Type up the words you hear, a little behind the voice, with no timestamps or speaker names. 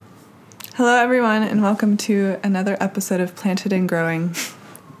Hello, everyone, and welcome to another episode of Planted and Growing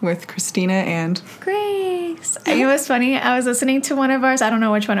with Christina and Grace. It was funny. I was listening to one of ours. I don't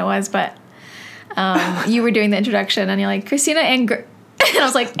know which one it was, but you were doing the introduction, and you're like, Christina and and I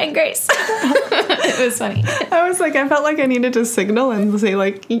was like, and Grace. It was funny. I felt like I needed to signal and say,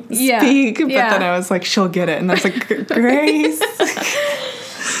 like, speak, but then I was like, she'll get it, and I was like, Grace.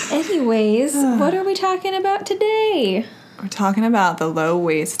 Anyways, what are we talking about today? We're talking about the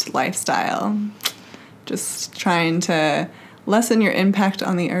low-waste lifestyle. Just trying to lessen your impact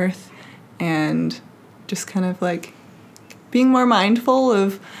on the earth and just kind of like being more mindful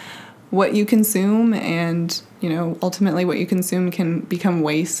of what you consume and, you know, ultimately what you consume can become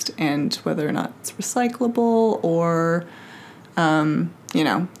waste and whether or not it's recyclable or, you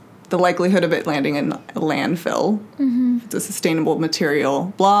know, the likelihood of it landing in a landfill. Mm-hmm. If it's a sustainable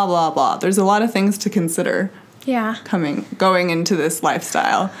material, blah, blah, blah. There's a lot of things to consider. Yeah. Going into this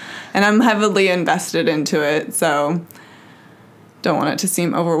lifestyle. And I'm heavily invested into it, so don't want it to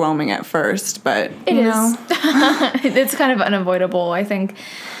seem overwhelming at first, but it is. It's kind of unavoidable. I think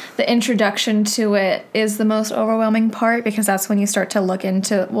the introduction to it is the most overwhelming part because that's when you start to look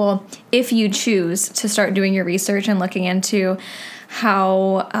into, well, if you choose to start doing your research and looking into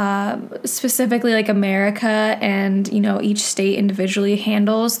how specifically like America and, you know, each state individually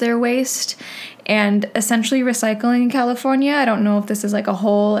handles their waste. And essentially recycling in California, I don't know if this is like a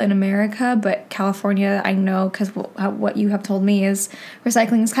whole in America, but California, I know because what you have told me is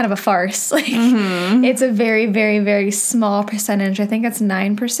recycling is kind of a farce. Like It's a very, very, very small percentage. I think it's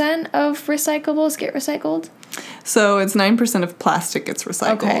 9% of recyclables get recycled. So it's 9% of plastic gets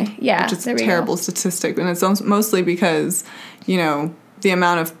recycled. Okay, yeah. Which is a terrible statistic. And it's mostly because, you know, the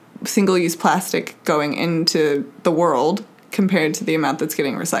amount of single-use plastic going into the world compared to the amount that's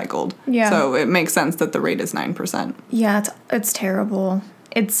getting recycled. Yeah. So it makes sense that the rate is 9%. Yeah, it's terrible.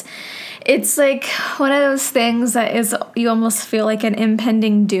 It's like one of those things that is, you almost feel like an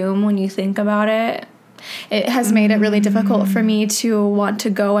impending doom when you think about it. It has made it really difficult for me to want to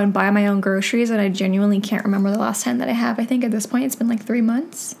go and buy my own groceries, and I genuinely can't remember the last time that I have. I think at this point it's been like 3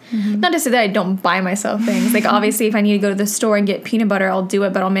 months. Mm-hmm. Not to say that I don't buy myself things. Like obviously if I need to go to the store and get peanut butter, I'll do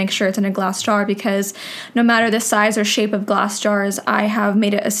it, but I'll make sure it's in a glass jar because no matter the size or shape of glass jars, I have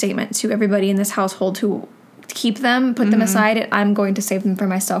made it a statement to everybody in this household who keep them, put them aside, and I'm going to save them for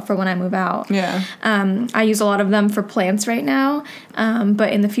myself for when I move out. Yeah. I use a lot of them for plants right now,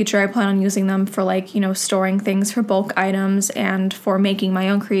 but in the future I plan on using them for like, you know, storing things for bulk items and for making my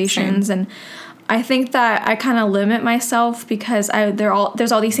own creations. Same. And I think that I kind of limit myself because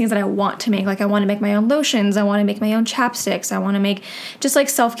there's all these things that I want to make. Like I want to make my own lotions, I want to make my own chapsticks, I want to make just like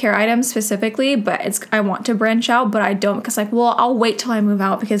self-care items specifically, but I want to branch out, but I don't because like, well, I'll wait till I move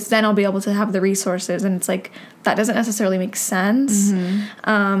out because then I'll be able to have the resources, and it's like that doesn't necessarily make sense.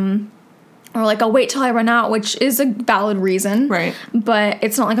 Mm-hmm. Or like I'll wait till I run out, which is a valid reason. Right. But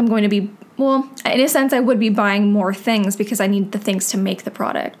it's not like I'm going to be, well, in a sense I would be buying more things because I need the things to make the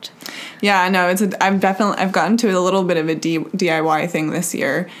product. Yeah, no, I've gotten to a little bit of a DIY thing this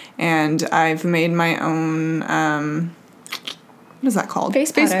year, and I've made my own, what is that called?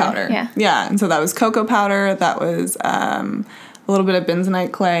 Face powder. Yeah. Yeah, and so that was cocoa powder, that was a little bit of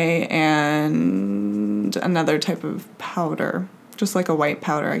bentonite clay, and another type of powder. Just like a white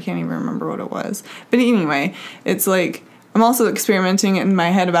powder. I can't even remember what it was. But anyway, it's like I'm also experimenting in my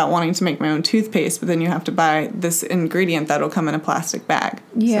head about wanting to make my own toothpaste, but then you have to buy this ingredient that'll come in a plastic bag.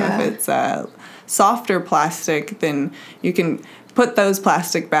 Yeah. So if it's softer plastic, then you can put those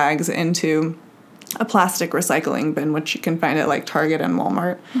plastic bags into a plastic recycling bin, which you can find at like Target and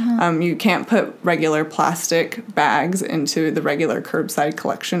Walmart. Mm-hmm. You can't put regular plastic bags into the regular curbside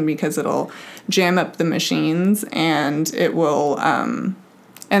collection because it'll jam up the machines, and it will,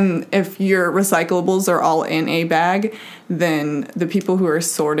 and if your recyclables are all in a bag, then the people who are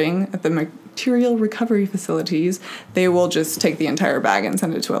sorting at the material recovery facilities, they will just take the entire bag and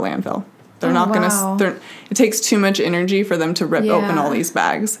send it to a landfill. They're not going to, it takes too much energy for them to rip open all these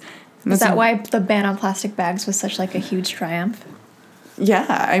bags. Is that why the ban on plastic bags was such like a huge triumph? Yeah,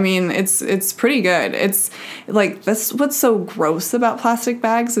 I mean, it's pretty good. It's like, that's what's so gross about plastic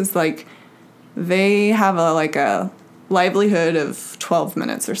bags is like they have a livelihood of 12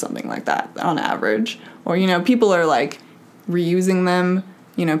 minutes or something like that on average. Or, you know, people are like reusing them,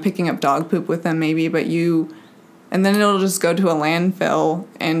 you know, picking up dog poop with them maybe, and then it'll just go to a landfill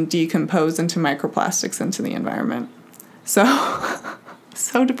and decompose into microplastics into the environment. So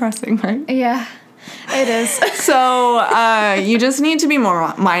so depressing, right? Yeah, it is. So you just need to be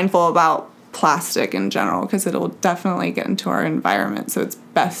more mindful about plastic in general because it'll definitely get into our environment. So it's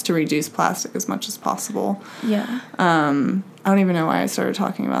best to reduce plastic as much as possible. Yeah. I don't even know why I started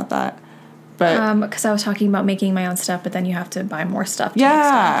talking about that. But because I was talking about making my own stuff, but then you have to buy more stuff to make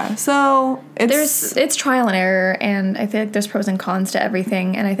stuff. yeah, so It's trial and error, and I feel like there's pros and cons to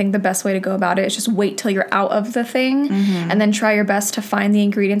everything, and I think the best way to go about it is just wait till you're out of the thing, and then try your best to find the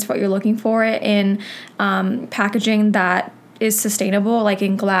ingredients for what you're looking for in packaging that is sustainable, like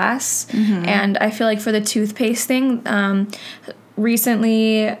in glass. And I feel like for the toothpaste thing,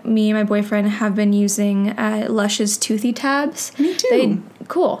 recently me and my boyfriend have been using Lush's Toothy Tabs. Me too.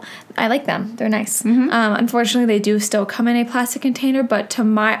 Cool. I like them. They're nice. Unfortunately, they do still come in a plastic container, but to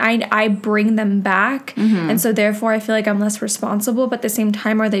I bring them back, and so therefore I feel like I'm less responsible. But at the same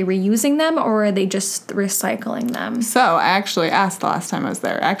time, are they reusing them or are they just recycling them? So I actually asked the last time I was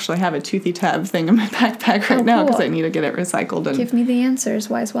there. I actually have a Toothy Tab thing in my backpack right now because cool. I need to get it recycled. And Give me the answers,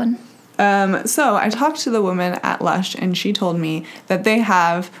 wise one. So I talked to the woman at Lush, and she told me that they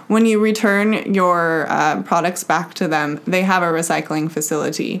have, when you return your products back to them, they have a recycling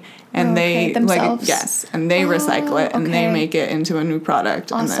facility, and they themselves? and they recycle it, and they okay. make it into a new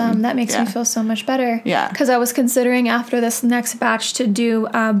product. Awesome. And then, that makes me feel so much better. Yeah. Because I was considering after this next batch to do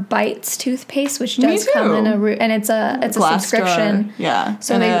Bites toothpaste, which does come in and it's a glass subscription. jar, yeah,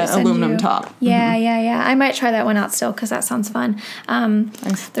 So and they an send aluminum you, top. Yeah. I might try that one out still because that sounds fun.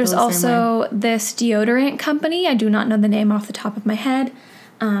 There's also this deodorant company. I do not know the name off the top of my head.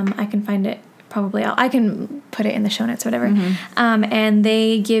 I can find it. Probably I can put it in the show notes or whatever. And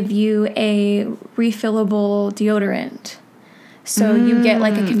they give you a refillable deodorant. So you get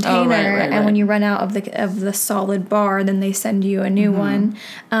like a container, and when you run out of the solid bar, then they send you a new one.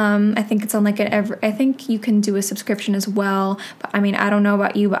 I think it's on like I think you can do a subscription as well. But I mean, I don't know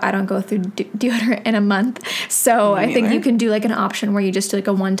about you, but I don't go through deodorant in a month. So I think you can do like an option where you just do like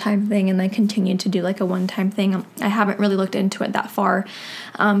a one-time thing and then continue to do like a one-time thing. I haven't really looked into it that far,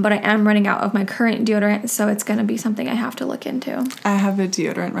 but I am running out of my current deodorant, so it's going to be something I have to look into. I have a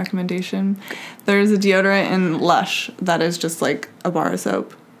deodorant recommendation. There's a deodorant in Lush that is just like a bar of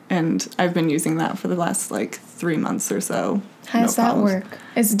soap, and I've been using that for the last like 3 months or so. How does that work?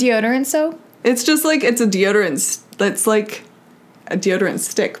 Is deodorant soap? It's just like it's a deodorant. It's like a deodorant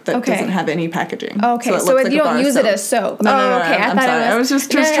stick that doesn't have any packaging. Okay, so you don't use it as soap. No, okay. I'm sorry. I was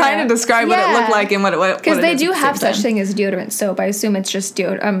just trying to describe what it looked like and what because they do have such thing as deodorant soap. I assume it's just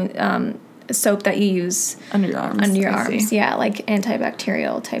soap that you use under your arms. Yeah, like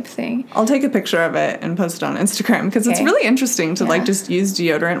antibacterial type thing. I'll take a picture of it and post it on Instagram because it's really interesting to like just use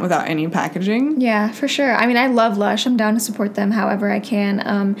deodorant without any packaging. Yeah, for sure. I mean, I love Lush. I'm down to support them however I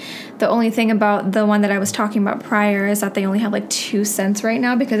can. The only thing about the one that I was talking about prior is that they only have like 2 scents right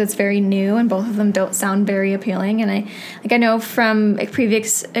now because it's very new and both of them don't sound very appealing. And I know from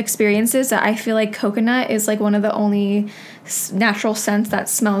previous experiences that I feel like coconut is like one of the only natural scents that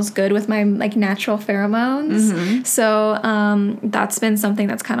smells good with my like natural pheromones. So that's been something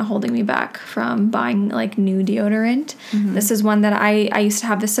that's kind of holding me back from buying like new deodorant. This is one that I used to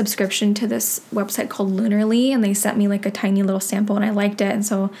have this subscription to this website called Lunarly, and they sent me like a tiny little sample and I liked it, and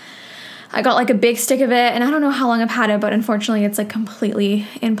so I got like a big stick of it, and I don't know how long I've had it, but unfortunately it's like completely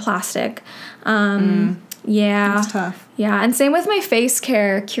in plastic. Yeah. It's tough. Yeah, and same with my face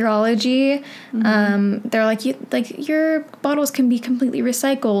care, Curology. They're like, your bottles can be completely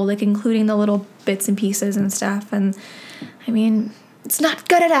recycled, like including the little bits and pieces and stuff. And I mean, it's not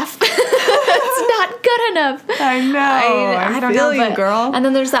good enough. It's not good enough. I know. I don't feel you, girl. And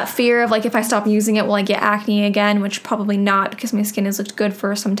then there's that fear of like, if I stop using it, will I get acne again? Which probably not, because my skin has looked good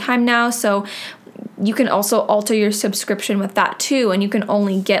for some time now. So you can also alter your subscription with that too, and you can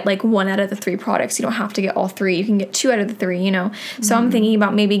only get like 1 out of the 3 products. You don't have to get all 3. You can get 2 out of the 3, you know. So I'm thinking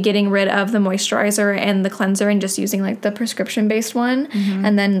about maybe getting rid of the moisturizer and the cleanser and just using like the prescription based one,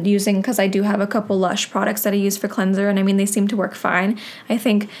 and then using, because I do have a couple Lush products that I use for cleanser, and I mean they seem to work fine. I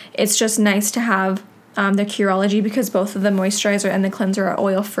think it's just nice to have the Curology because both of the moisturizer and the cleanser are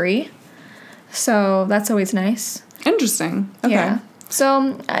oil free, so that's always nice. Interesting. Okay. Yeah.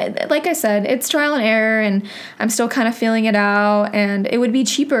 So, like I said, it's trial and error, and I'm still kind of feeling it out, and it would be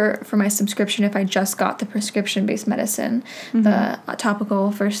cheaper for my subscription if I just got the prescription-based medicine, the topical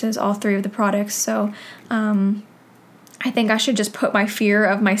versus all 3 of the products. So, I think I should just put my fear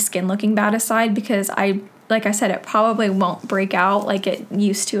of my skin looking bad aside because like I said, it probably won't break out like it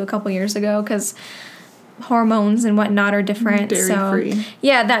used to a couple years ago because hormones and whatnot are different. Dairy-free.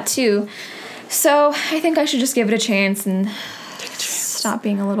 Yeah, that too. So, I think I should just give it a chance and stop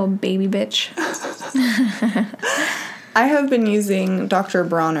being a little baby bitch. I have been using Dr.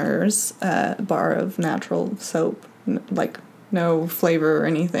 Bronner's bar of natural soap, like no flavor or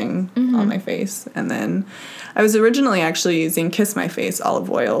anything on my face. And then I was originally actually using Kiss My Face olive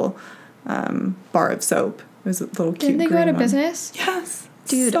oil bar of soap. It was a little cute. Didn't they go out of business? Yes.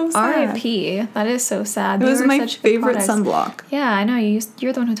 Dude, So sad. R.I.P. That is so sad. It was my favorite products. sunblock. Yeah, I know.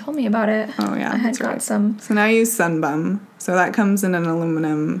 You're the one who told me about it. Oh, yeah, I had that's got right. some. So now I use Sunbum. So that comes in an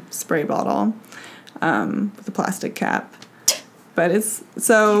aluminum spray bottle with a plastic cap. But it's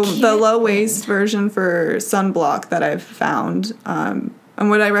so the low waste version for sunblock that I've found. And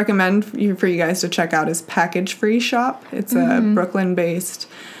what I recommend for you guys to check out is Package Free Shop. It's a Brooklyn-based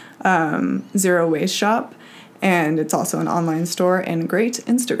zero waste shop. And it's also an online store and a great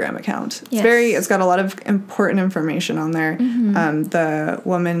Instagram account. Yes. It's got a lot of important information on there. The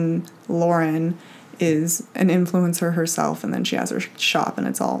woman, Lauren, is an influencer herself, and then she has her shop, and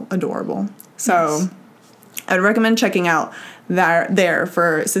it's all adorable. So Yes. I'd recommend checking out that there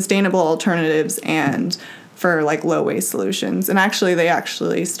for sustainable alternatives and for like low waste solutions. And actually,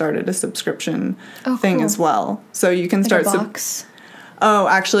 they started a subscription thing cool. as well. So you can start. Like a box.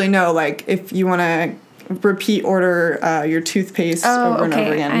 Actually, no. Like if you want to repeat order your toothpaste over and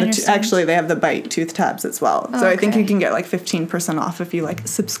over again. Actually, they have the Bite tooth tabs as well. So I think you can get like 15% off if you like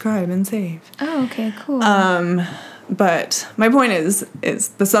subscribe and save. Oh, okay, cool. But my point is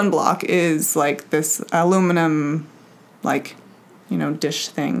the sunblock is like this aluminum, like, dish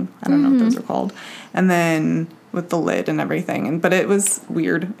thing. I don't know what those are called. And then with the lid and everything. But it was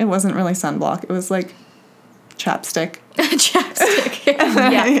weird. It wasn't really sunblock. It was like chapstick. Chapstick.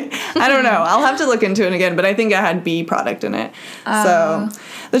 Yeah. I don't know. I'll have to look into it again, but I think it had bee product in it.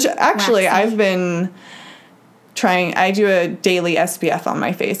 Actually, I've been trying. I do a daily SPF on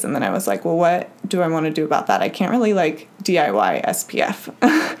my face, and then I was like, well, what do I want to do about that? I can't really like DIY SPF.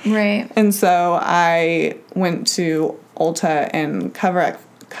 Right. And so I went to Ulta, and Cover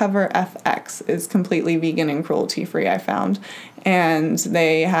FX is completely vegan and cruelty free, I found. And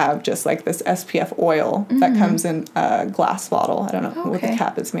they have just like this SPF oil that comes in a glass bottle. I don't know what the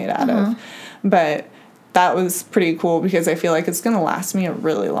cap is made out of. But that was pretty cool because I feel like it's going to last me a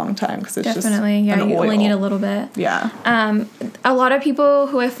really long time because it's Definitely. just Yeah, you only need a little bit. Yeah. A lot of people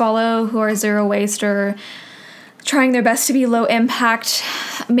who I follow who are zero waste or trying their best to be low impact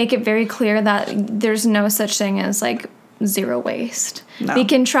make it very clear that there's no such thing as like zero waste. No. We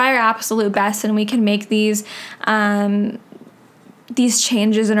can try our absolute best and we can make these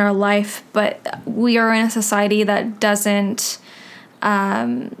changes in our life, but we are in a society that doesn't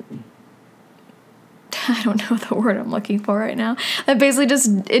I don't know the word I'm looking for right now. That basically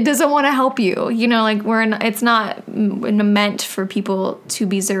it doesn't want to help you. Like it's not meant for people to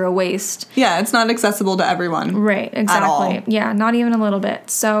be zero waste. Yeah, it's not accessible to everyone. Right, exactly. At all. Yeah, not even a little bit.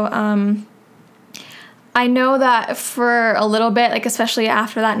 So, I know that for a little bit, like especially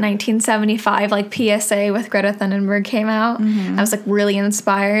after that 1975 like PSA with Greta Thunberg came out, I was like really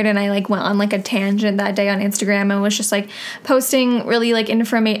inspired, and I like went on like a tangent that day on Instagram and was just like posting really like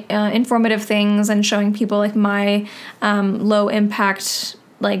informative things and showing people like my low impact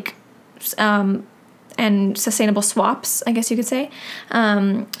like and sustainable swaps, I guess you could say.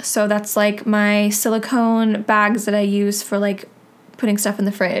 So that's like my silicone bags that I use for like putting stuff in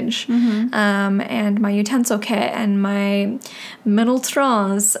the fridge, and my utensil kit and my metal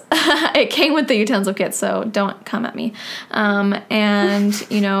straws. It came with the utensil kit, so don't come at me. And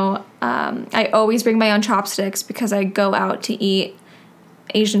I always bring my own chopsticks because I go out to eat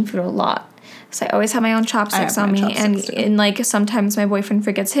Asian food a lot. So I always have my own chopsticks on me, and like sometimes my boyfriend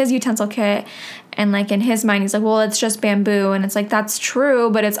forgets his utensil kit, and like in his mind he's like, well, it's just bamboo, and it's like that's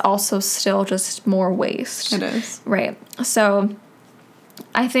true, but it's also still just more waste. It is. Right. So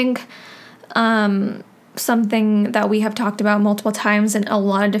I think something that we have talked about multiple times in a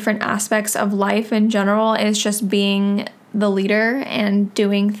lot of different aspects of life in general is just being the leader and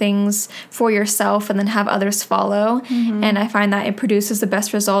doing things for yourself and then have others follow. And I find that it produces the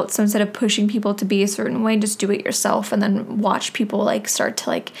best results. So instead of pushing people to be a certain way, just do it yourself and then watch people like start to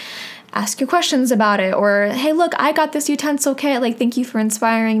like ask you questions about it, or hey, look, I got this utensil kit, like thank you for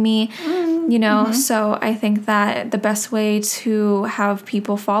inspiring me. So I think that the best way to have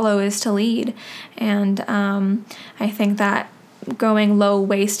people follow is to lead, and I think that going low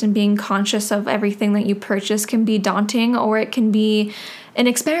waste and being conscious of everything that you purchase can be daunting, or it can be an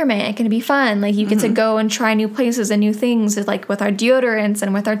experiment. It can be fun. Like you get to go and try new places and new things, like with our deodorants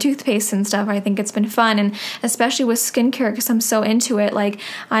and with our toothpaste and stuff. I think it's been fun, and especially with skincare because I'm so into it. Like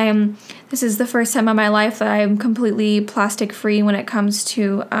this is the first time in my life that I'm completely plastic free when it comes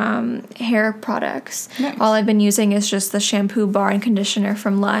to hair products. Nice. All I've been using is just the shampoo bar and conditioner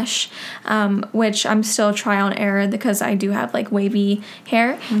from Lush, which I'm still trial and error because I do have like wavy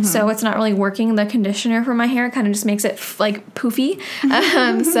hair, so it's not really working. The conditioner for my hair kind of just makes it like poofy.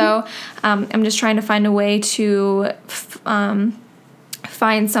 So I'm just trying to find a way to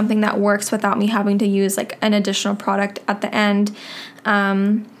find something that works without me having to use like an additional product at the end.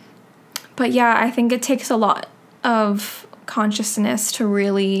 But yeah, I think it takes a lot of consciousness to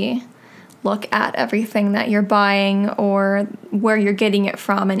really look at everything that you're buying or where you're getting it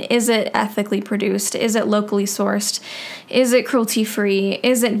from, and is it ethically produced? Is it locally sourced? Is it cruelty free?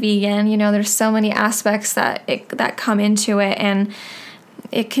 Is it vegan? You know, there's so many aspects that come into it, and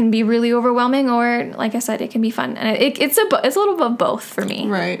it can be really overwhelming, or like I said, it can be fun, and it's a little bit of both for me.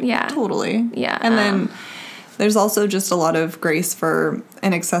 Right. Yeah. Totally. Yeah. And then there's also just a lot of grace for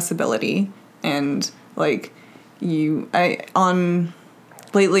inaccessibility, and like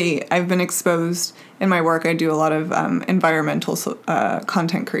lately, I've been exposed in my work. I do a lot of environmental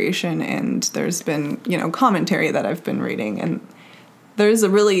content creation, and there's been, commentary that I've been reading, and there's a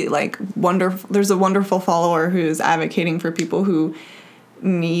really wonderful follower who's advocating for people who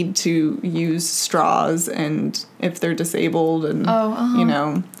need to use straws, and if they're disabled, and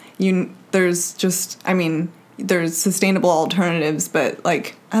there's sustainable alternatives, but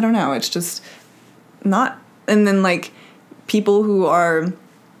like I don't know, it's just not. And then like people who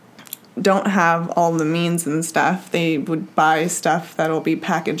don't have all the means and stuff, they would buy stuff that'll be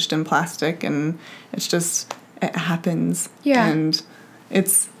packaged in plastic, and it happens. Yeah. And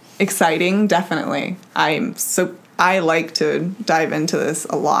it's exciting, definitely. I like to dive into this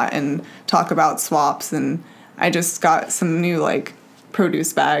a lot and talk about swaps, and I just got some new like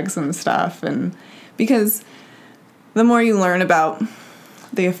produce bags and stuff, and because the more you learn about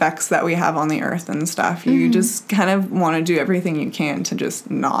the effects that we have on the earth and stuff, you just kind of want to do everything you can to just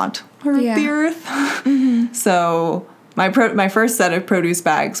not hurt the earth. So my first set of produce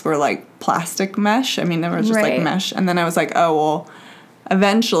bags were like plastic mesh. I mean, they were just like mesh. And then I was like, oh, well,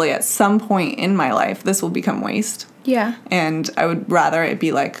 eventually at some point in my life, this will become waste. Yeah. And I would rather it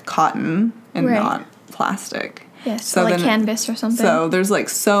be like cotton and not plastic. Yes, so like canvas or something. So there's like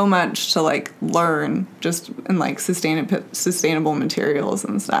so much to like learn just in like sustainable materials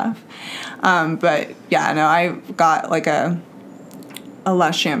and stuff. But yeah, no, I got like a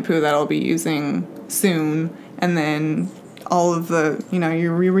Lush shampoo that I'll be using soon, and then all of the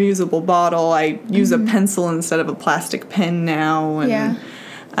your reusable bottle. I use a pencil instead of a plastic pen now, and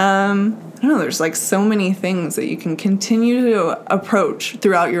I don't know, there's like so many things that you can continue to approach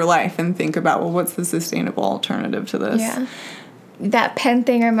throughout your life and think about, well, what's the sustainable alternative to this? Yeah. That pen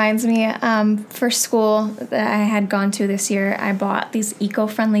thing reminds me, for school that I had gone to this year, I bought these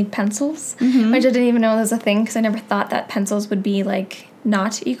eco-friendly pencils, which I didn't even know was a thing because I never thought that pencils would be like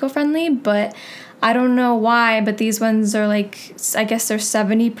not eco-friendly, but I don't know why, but these ones are like, I guess they're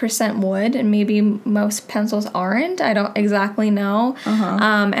 70% wood, and maybe most pencils aren't. I don't exactly know.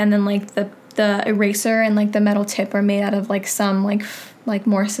 And then like the eraser and like the metal tip are made out of like some like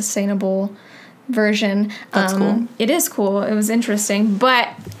more sustainable version. That's cool. It is cool. It was interesting, but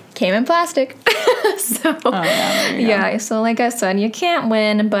came in plastic. So yeah. So like I said, you can't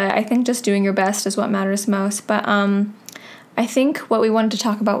win, but I think just doing your best is what matters most. But I think what we wanted to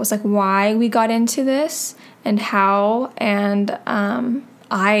talk about was like why we got into this and how, and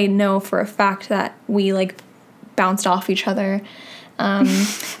I know for a fact that we like bounced off each other.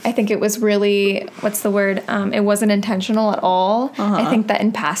 I think it was really, what's the word? It wasn't intentional at all. I think that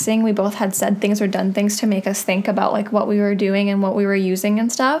in passing, we both had said things or done things to make us think about like what we were doing and what we were using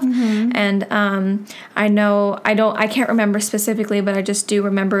and stuff. And I can't remember specifically, but I just do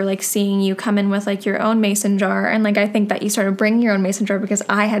remember like seeing you come in with like your own mason jar. And like, I think that you started bringing your own mason jar because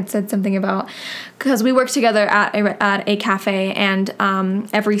I had said something about, because we worked together at a cafe, and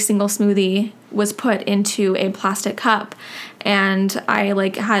every single smoothie was put into a plastic cup, and I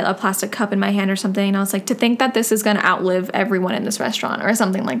like had a plastic cup in my hand or something, and I was like, to think that this is going to outlive everyone in this restaurant or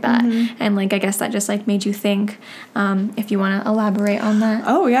something like that. And like, I guess that just like made you think, if you want to elaborate on that.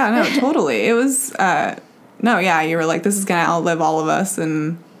 Oh yeah, no, totally. It was, you were like, this is going to outlive all of us,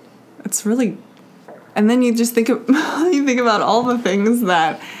 and it's really, and then you just think about all the things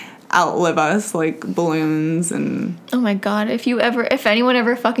that outlive us, like balloons and... Oh my god, if anyone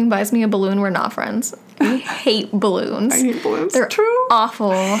ever fucking buys me a balloon, we're not friends. I hate balloons. I hate balloons. They're true.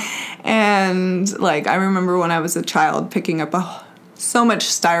 Awful. And like, I remember when I was a child picking up so much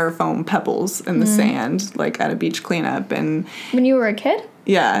styrofoam pebbles in the sand, like at a beach cleanup. And when you were a kid?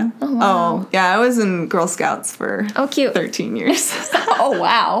 Yeah. Oh, wow. Oh, yeah, I was in Girl Scouts for 13 years. Oh,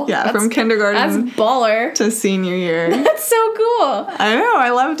 wow. Yeah, from kindergarten. That's baller. To senior year. That's so cool. I know, I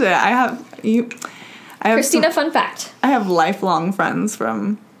loved it. Christina, fun fact. I have lifelong friends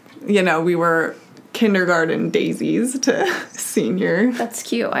from, we were kindergarten daisies to senior. That's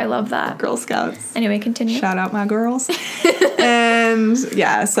cute. I love that. Girl Scouts. Anyway, continue. Shout out my girls. And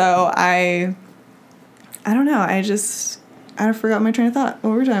yeah, so I don't know. I forgot my train of thought.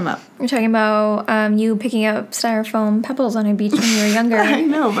 What were we talking about? We're talking about you picking up styrofoam pebbles on a beach when you were younger. I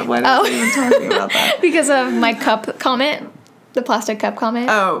know, but why are we even talking about that? Because of my cup comment. The plastic cup comment.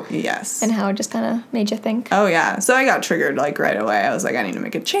 Oh, yes. And how it just kind of made you think. Oh, yeah. So I got triggered, like, right away. I was like, I need to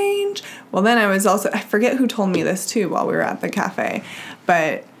make a change. Well, then I was also, I forget who told me this, too, while we were at the cafe.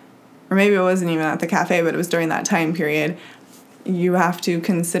 But, or maybe it wasn't even at the cafe, but it was during that time period. You have to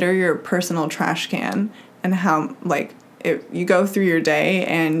consider your personal trash can and how, like, you go through your day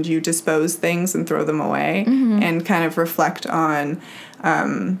and you dispose things and throw them away and kind of reflect on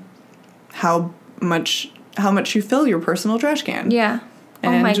how much you fill your personal trash can. Yeah.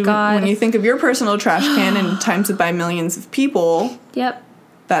 And oh my God. when you think of your personal trash can and times it by millions of people, yep,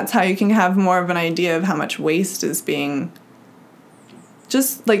 that's how you can have more of an idea of how much waste is being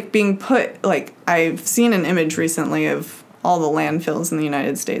just like being put. Like, I've seen an image recently of all the landfills in the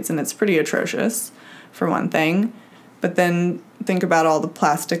United States, and it's pretty atrocious, for one thing. But then think about all the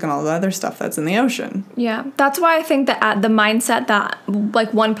plastic and all the other stuff that's in the ocean. Yeah. That's why I think that the mindset that,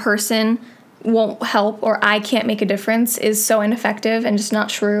 like, one person won't help or I can't make a difference is so ineffective and just not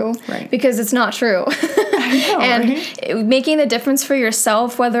true. Right. Because it's not true. I know, and making the difference for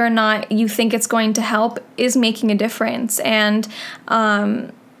yourself, whether or not you think it's going to help, is making a difference. And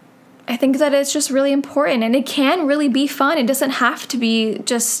I think that it's just really important, and it can really be fun. It doesn't have to be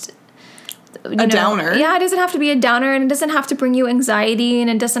just a downer. Yeah, it doesn't have to be a downer, and it doesn't have to bring you anxiety, and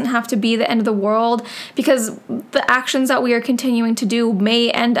it doesn't have to be the end of the world, because the actions that we are continuing to do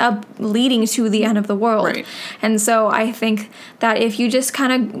may end up leading to the end of the world. Right. And so I think that if you just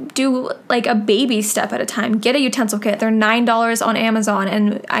kind of do like a baby step at a time, get a utensil kit. They're $9 on Amazon,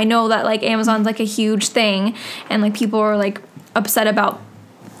 and I know that like Amazon's like a huge thing, and like people are like upset about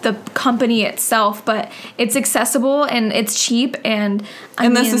the company itself, but it's accessible and it's cheap, and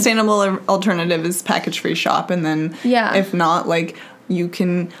the sustainable alternative is Package Free Shop, and then if not, like, you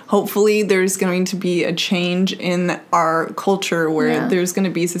can, hopefully there's going to be a change in our culture where there's going to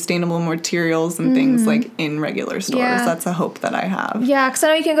be sustainable materials and things like in regular stores. That's a hope that I have. Yeah, because I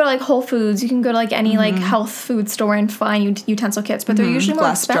know you can go to like Whole Foods, you can go to like any like health food store and find utensil kits, but they're usually more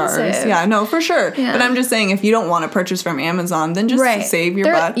expensive. Jars. Yeah, no, for sure. Yeah. But I'm just saying, if you don't want to purchase from Amazon, then just save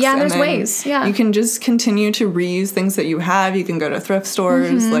your bucks. Yeah, there's ways. Yeah, you can just continue to reuse things that you have. You can go to thrift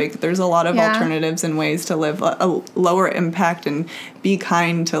stores. Like, there's a lot of alternatives and ways to live a lower impact and be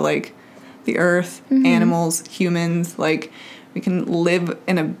kind to like the earth, animals, humans. Like, we can live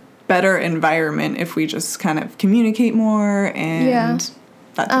in a better environment if we just kind of communicate more and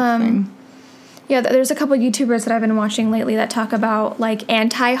that type of thing. Yeah, there's a couple of YouTubers that I've been watching lately that talk about like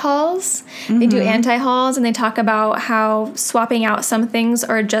anti-hauls. They do anti-hauls, and they talk about how swapping out some things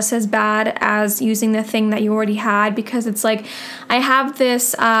are just as bad as using the thing that you already had, because it's like, I have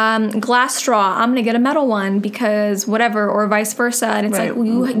this glass straw, I'm gonna get a metal one because whatever, or vice versa. And it's like,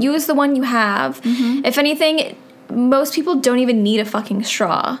 you use the one you have. If anything, most people don't even need a fucking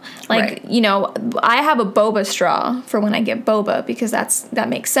straw. Like, you know, I have a boba straw for when I get boba, because that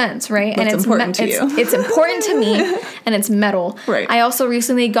makes sense, right? That's important to you. It's important to me, and it's metal. Right. I also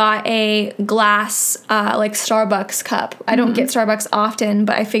recently got a glass, like Starbucks cup. I don't get Starbucks often,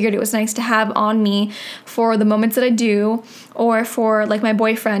 but I figured it was nice to have on me for the moments that I do, or for like my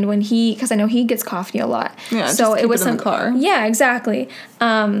boyfriend when because I know he gets coffee a lot. Yeah, so just keep it in the car. Yeah, exactly.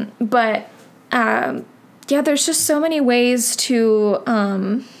 Yeah, there's just so many ways to,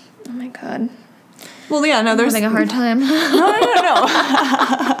 oh my God. Well, yeah, no, there's... I'm having a hard time.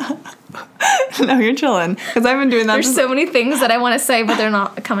 No. No, you're chilling. Because I've been doing that. There's so many things that I want to say, but they're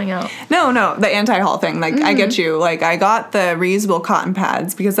not coming out. No, the anti-haul thing. Like, I get you. Like, I got the reusable cotton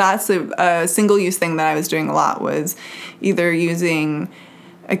pads, because that's a single-use thing that I was doing a lot, was either using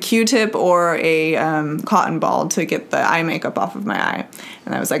a Q-tip or a cotton ball to get the eye makeup off of my eye.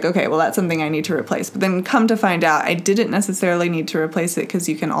 And I was like, okay, well, that's something I need to replace. But then come to find out, I didn't necessarily need to replace it, because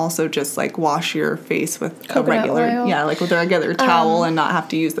you can also just, like, wash your face with a regular regular towel and not have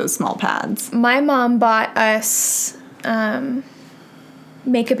to use those small pads. My mom bought us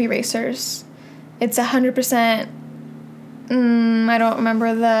makeup erasers. It's 100%, I don't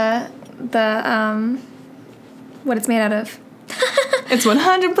remember the what it's made out of. It's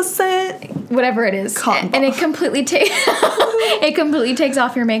 100% whatever it is, cotton and it completely takes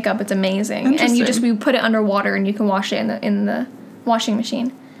off your makeup. It's amazing, and we put it under water, and you can wash it in the washing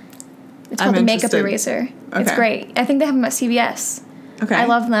machine. It's called the makeup eraser. Okay. It's great. I think they have them at CVS. Okay, I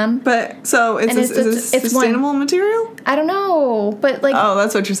love them. But so is this sustainable material? I don't know, but like, oh,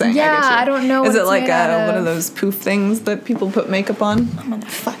 that's what you're saying. Yeah, I don't know. Is it like one of those poof things that people put makeup on? I'm gonna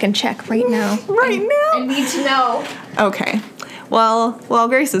fucking check right now. I need to know. Okay. Well, while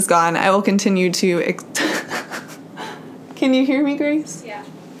Grace is gone, I will continue to Can you hear me, Grace? Yeah.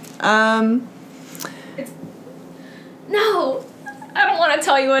 Um. No, I don't want to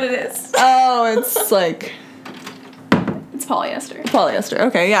tell you what it is. Oh, it's like It's polyester. polyester.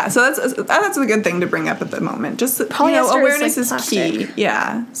 Okay, yeah. So that's a good thing to bring up at the moment. Just Polyester awareness is like key. plastic.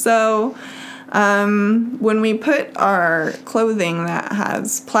 Yeah. So. When we put our clothing that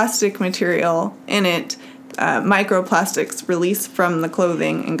has plastic material in it, microplastics release from the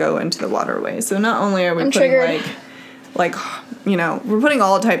clothing and go into the waterway. So not only are we I'm putting triggered. we're putting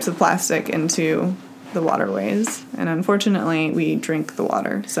all types of plastic into the waterways, and unfortunately we drink the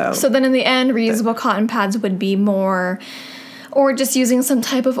water. So then in the end, reusable cotton pads would be more, or just using some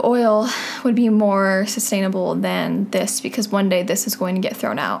type of oil would be more sustainable than this, because one day this is going to get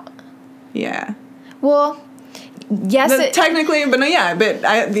thrown out. yeah. Well, yes, Technically, but no, yeah. But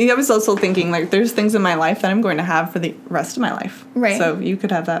I was also thinking, like, there's things in my life that I'm going to have for the rest of my life. Right. So you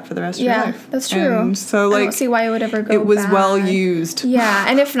could have that for the rest of your yeah, life. that's true. And so, like, I don't see why it would ever go it was bad. well used. Yeah,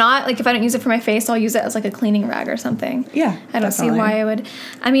 and if not, like, if I don't use it for my face, I'll use it as, like, a cleaning rag or something. Yeah, I don't see definitely. why I would.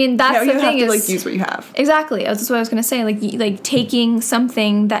 I mean, that's Yeah, the you thing have to, is... like, use what you have. Exactly. That's what I was going to say. Like taking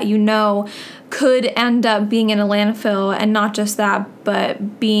something that you know could end up being in a landfill, and not just that,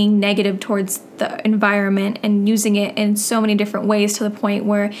 but being negative towards the environment, and using it in so many different ways to the point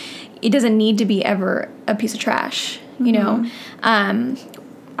where it doesn't need to be ever a piece of trash, you know?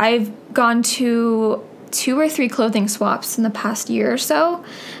 I've gone to 2 or 3 clothing swaps in the past year or so,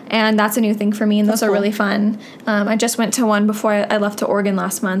 and that's a new thing for me, and those are cool. really fun. I just went to one before I left to Oregon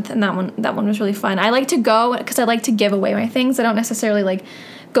last month, and that one was really fun. I like to go because I like to give away my things. I don't necessarily like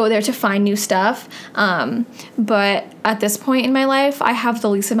go there to find new stuff, but at this point in my life, I have the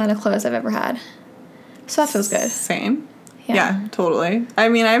least amount of clothes I've ever had, so that feels good. Same. Yeah, totally. I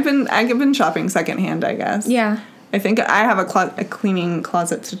mean, I've been shopping secondhand, I guess. Yeah. I think I have a cleaning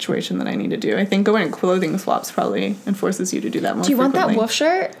closet situation that I need to do. I think going to clothing swaps probably enforces you to do that more Do you want that frequently. wolf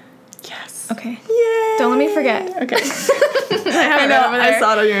shirt? Yes. Okay. Yay! Don't let me forget. Okay. I I know. I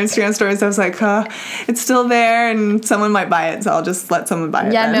saw it on your Instagram stories. I was like, it's still there, and someone might buy it, so I'll just let someone buy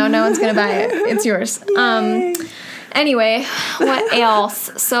it. Yeah, then. no one's gonna buy it. It's yours. Yay. Anyway, what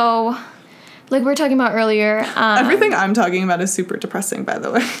else? So, like we were talking about earlier, Everything I'm talking about is super depressing, by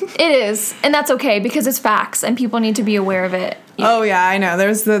the way. it is, and that's okay because it's facts, and people need to be aware of it. Oh yeah, I know.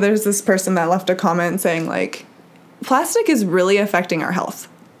 There's this person that left a comment saying, like, plastic is really affecting our health,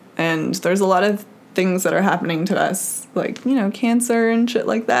 and there's a lot of things that are happening to us, like, cancer and shit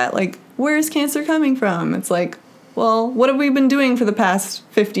like that. Like, where's cancer coming from? It's like, well, what have we been doing for the past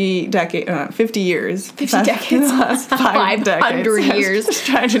 50 years? 50 decades. The last 5 decades. 500 years. Just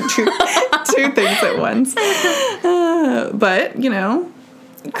trying to do 2 things at once. But,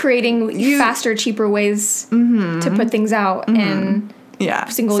 Creating faster, cheaper ways to put things out and yeah.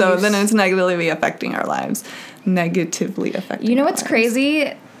 single so use. then it's negatively affecting our lives. Negatively affecting You know our what's lives.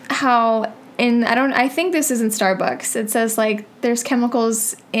 crazy? How I think this is in Starbucks. It says like there's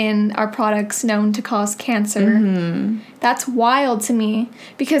chemicals in our products known to cause cancer. That's wild to me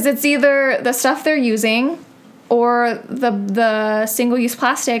because it's either the stuff they're using or the single-use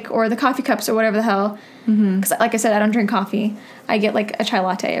plastic or the coffee cups or whatever the hell. Because like I said, I don't drink coffee. I get like a chai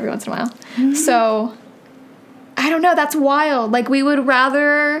latte every once in a while. So I don't know. That's wild. Like we would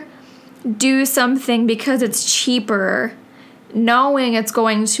rather do something because it's cheaper, knowing it's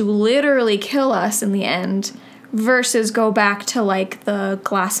going to literally kill us in the end, versus go back to like the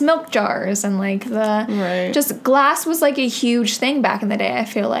glass milk jars and like the just glass was like a huge thing back in the day, I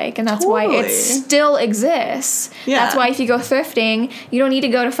feel like, and that's why it still exists. That's why if you go thrifting, you don't need to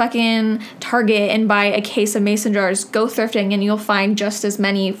go to fucking Target and buy a case of mason jars. Go thrifting and you'll find just as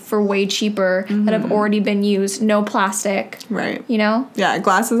many for way cheaper that have already been used, no plastic. Right. Yeah,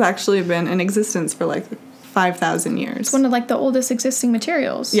 glass has actually been in existence for like 5,000 years. It's one of like the oldest existing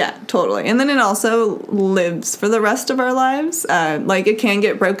materials. Yeah, totally. And then it also lives for the rest of our lives. Like it can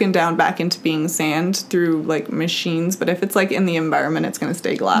get broken down back into being sand through like machines, but if it's like in the environment, it's going to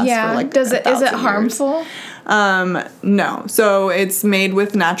stay glass for like is it 1,000 harmful? No. So it's made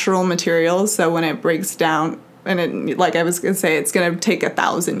with natural materials. So when it breaks down, and it, like I was going to say, it's going to take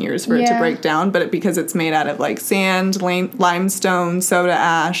 1,000 years for it to break down, but because it's made out of like sand, limestone, soda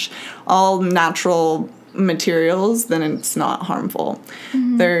ash, all natural materials, then it's not harmful.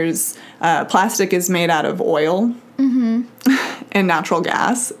 There's plastic is made out of oil and natural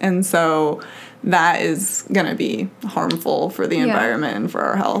gas, and so that is going to be harmful for the environment and for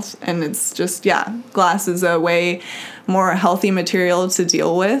our health. And it's just glass is a way more healthy material to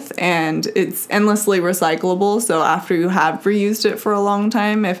deal with, and it's endlessly recyclable. So after you have reused it for a long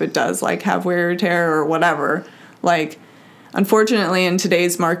time, if it does like have wear or tear or whatever, like unfortunately in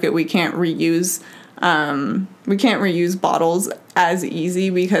today's market we can't reuse We can't reuse bottles as easy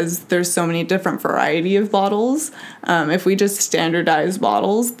because there's so many different variety of bottles. If we just standardize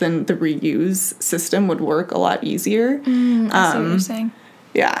bottles, then the reuse system would work a lot easier. I see what you're saying.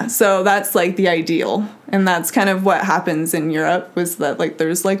 Yeah, so that's like the ideal, and that's kind of what happens in Europe, was that like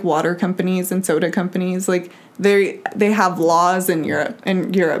there's like water companies and soda companies, like they have laws in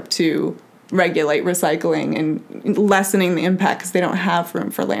Europe to regulate recycling and lessening the impact because they don't have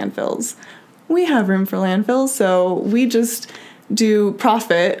room for landfills. We have room for landfills, so we just do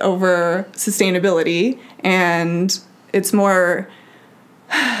profit over sustainability, and it's more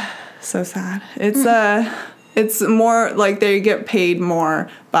so sad. It's more like they get paid more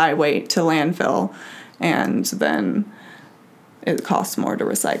by weight to landfill, and then it costs more to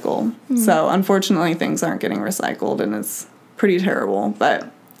recycle. So unfortunately, things aren't getting recycled, and it's pretty terrible.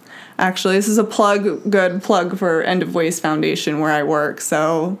 But actually, this is a good plug for End of Waste Foundation where I work.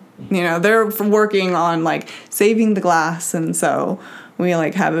 So, you know, they're working on like saving the glass, and so we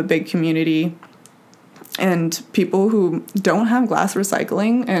like have a big community and people who don't have glass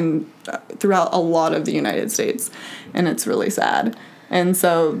recycling and throughout a lot of the United States, and it's really sad. And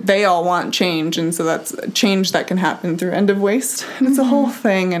so they all want change, and so that's a change that can happen through End of Waste. And it's a whole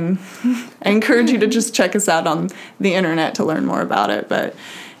thing, and I encourage you to just check us out on the internet to learn more about it. But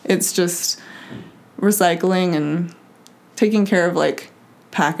it's just recycling and taking care of like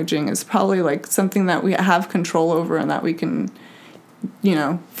packaging is probably like something that we have control over, and that we can, you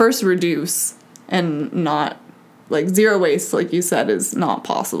know, first reduce, and not like zero waste, like you said, is not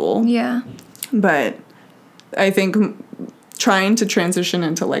possible. Yeah. But I think trying to transition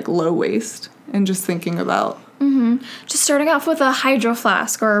into like low waste and just thinking about Just starting off with a hydro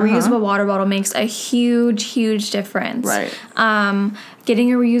flask or a reusable water bottle makes a huge difference. Right.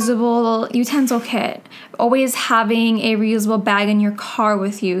 Getting a reusable utensil kit, always having a reusable bag in your car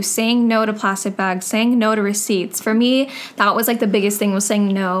with you, saying no to plastic bags, saying no to receipts. For me, that was like the biggest thing, was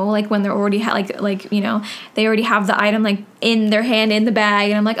saying no. Like when they're already like you know, they already have the item like in their hand in the bag,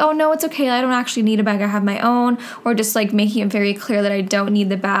 and I'm like, oh no, it's okay, I don't actually need a bag, I have my own. Or just like making it very clear that I don't need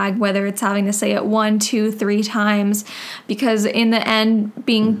the bag, whether it's having to say it 1, 2, 3 times, because in the end,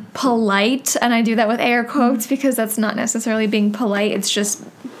 being polite, and I do that with air quotes because that's not necessarily being polite, it's just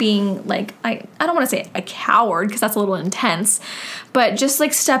being like, I don't want to say a coward because that's a little intense, but just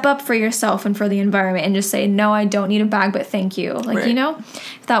like step up for yourself and for the environment and just say, no, I don't need a bag, but thank you. Like, right. You know,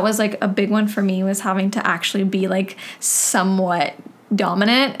 that was like a big one for me, was having to actually be like somewhat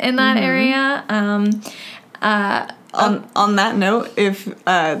dominant in that area. On that note, if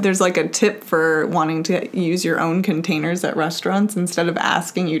there's like a tip for wanting to use your own containers at restaurants, instead of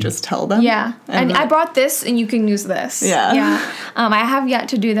asking, you just tell them. Yeah. And I brought this and you can use this. Yeah. Yeah. I have yet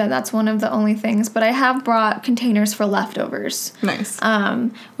to do that. That's one of the only things. But I have brought containers for leftovers. Nice.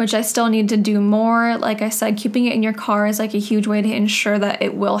 Which I still need to do more. Like I said, keeping it in your car is like a huge way to ensure that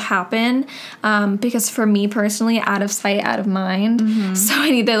it will happen. Because for me personally, out of sight, out of mind. So I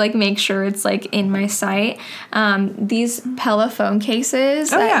need to like make sure it's like in my sight. These Pella phone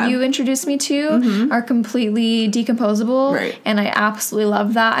cases you introduced me to are completely decomposable. Right. And I absolutely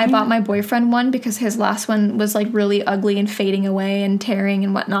love that. I bought my boyfriend one because his last one was like really ugly and fading away and tearing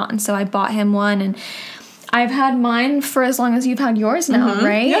and whatnot. And so I bought him one, and I've had mine for as long as you've had yours now,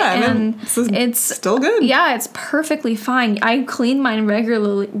 right? Yeah, and it's still good. Yeah, it's perfectly fine. I clean mine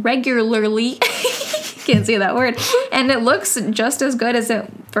regularly. Can't say that word. And it looks just as good as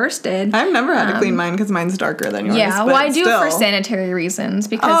it first did. I've never had to clean mine because mine's darker than yours. Yeah, well, I do it for sanitary reasons,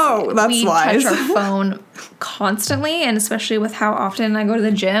 because we touch our phone constantly, and especially with how often I go to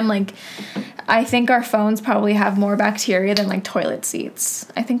the gym, like I think our phones probably have more bacteria than like toilet seats.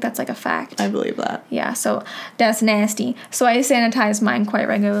 I think that's like a fact. I believe that. Yeah, so that's nasty. So I sanitize mine quite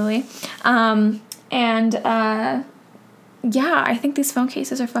regularly. Yeah, I think these phone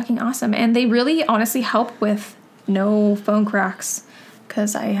cases are fucking awesome. And they really honestly help with no phone cracks,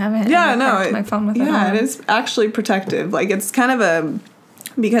 because I haven't cracked my phone with it. Yeah, it is actually protective. Like, it's kind of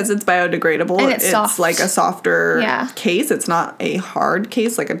because it's biodegradable, and it's soft. Like a softer case. It's not a hard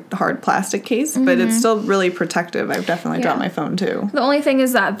case, like a hard plastic case, but it's still really protective. I've definitely dropped my phone too. The only thing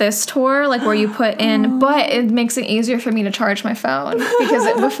is that this tore, like where you put in, but it makes it easier for me to charge my phone,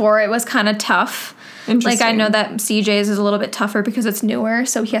 because before it was kind of tough. Like, I know that CJ's is a little bit tougher because it's newer,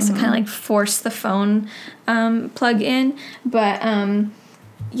 so he has to kind of like force the phone plug in. But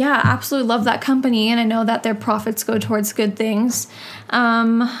yeah, absolutely love that company, and I know that their profits go towards good things.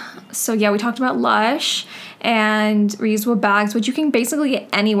 So yeah, we talked about Lush and reusable bags, which you can basically get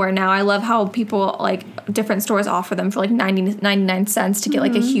anywhere now. I love how people, like, different stores offer them for like 99 cents to get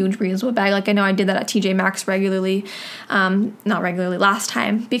like a huge reusable bag. Like, I know I did that at TJ Maxx regularly, not regularly, last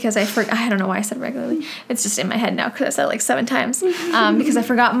time, because I don't know why I said regularly. It's just in my head now because I said it like 7 times, because I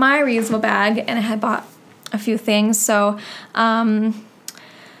forgot my reusable bag and I had bought a few things. So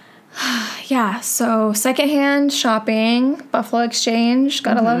yeah, so secondhand shopping, Buffalo Exchange,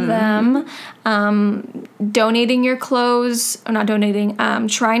 gotta love them. Donating your clothes, or not donating,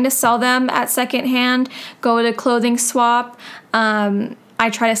 trying to sell them at secondhand, go to Clothing Swap. I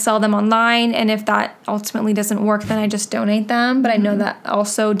try to sell them online, and if that ultimately doesn't work, then I just donate them. But I know that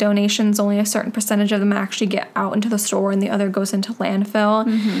also donations, only a certain percentage of them actually get out into the store, and the other goes into landfill.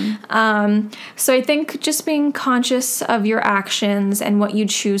 So I think just being conscious of your actions and what you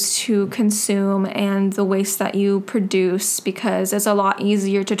choose to consume and the waste that you produce, because it's a lot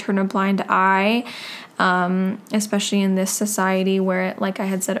easier to turn a blind eye, especially in this society where, like I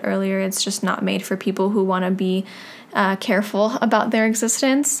had said earlier, it's just not made for people who want to be careful about their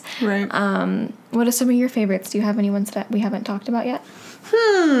existence. Right. What are some of your favorites? Do you have any ones that we haven't talked about yet?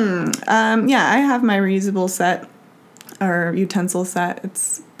 Yeah, I have my reusable set or utensil set.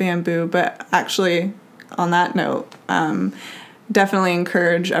 It's bamboo, but actually, on that note, definitely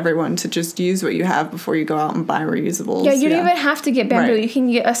encourage everyone to just use what you have before you go out and buy reusables. Yeah, you don't even have to get bamboo. Right. You can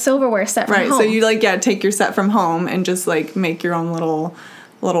get a silverware set from home. Right, so you take your set from home and just make your own little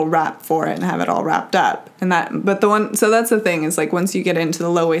wrap for it and have it all wrapped up. So that's the thing, is once you get into the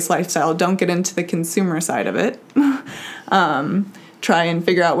low waste lifestyle, don't get into the consumer side of it. Try and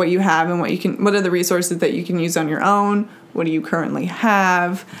figure out what you have and what are the resources that you can use on your own. What do you currently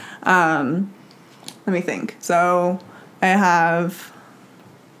have? Let me think. So I have,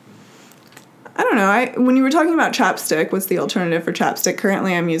 I don't know, when you were talking about chapstick, what's the alternative for chapstick?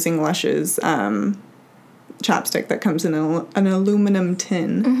 Currently I'm using Lush's chapstick that comes in an aluminum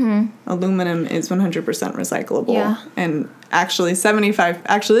tin. Aluminum is 100% recyclable. Yeah. And actually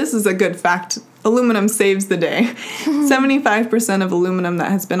this is a good fact. Aluminum saves the day. 75% of aluminum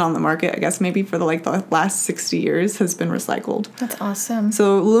that has been on the market, I guess maybe for the last 60 years, has been recycled. That's awesome.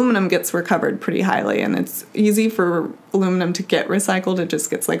 So aluminum gets recovered pretty highly, and it's easy for aluminum to get recycled. It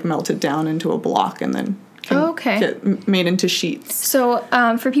just gets melted down into a block and then get made into sheets. So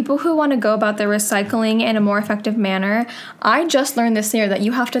for people who want to go about their recycling in a more effective manner, I just learned this year that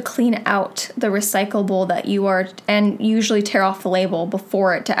you have to clean out the recyclable that you are, and usually tear off the label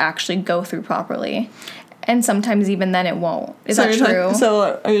before it to actually go through properly. And sometimes even then it won't. Is that true?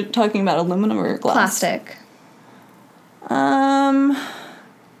 So are you talking about aluminum or glass? Plastic.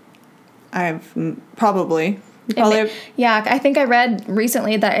 I've probably... Yeah, I think I read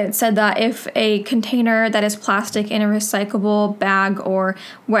recently that it said that if a container that is plastic in a recyclable bag or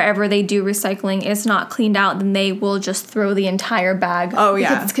wherever they do recycling is not cleaned out, then they will just throw the entire bag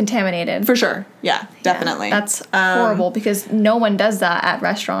because it's contaminated. For sure. Yeah, definitely. Yeah, that's horrible because no one does that at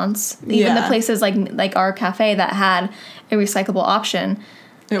restaurants. Even the places like our cafe that had a recyclable option.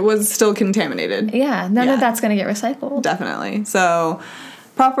 It was still contaminated. Yeah, none of that's going to get recycled. Definitely. So...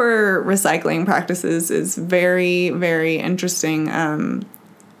 proper recycling practices is very, very interesting.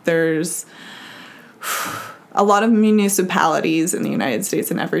 There's a lot of municipalities in the United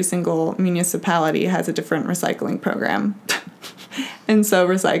States, and every single municipality has a different recycling program. And so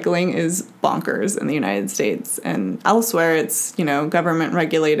recycling is bonkers in the United States. And elsewhere, it's, government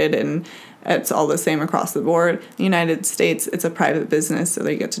regulated, and it's all the same across the board. In the United States, it's a private business, so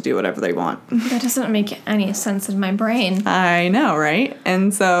they get to do whatever they want. That doesn't make any sense in my brain. I know, right?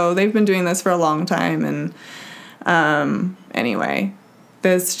 And so they've been doing this for a long time. And anyway,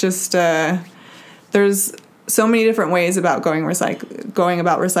 there's just there's so many different ways about going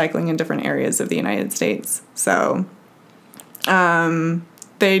about recycling in different areas of the United States. So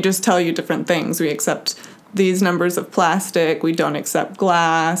they just tell you different things. We accept these numbers of plastic. We don't accept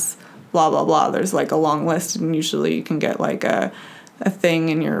glass. Blah, blah, blah. There's a long list, and usually you can get a thing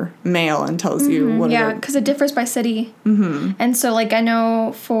in your mail and tells you what. Yeah, because it differs by city. And so I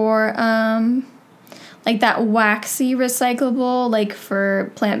know for that waxy recyclable,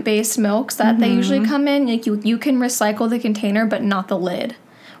 for plant-based milks that they usually come in, you can recycle the container but not the lid,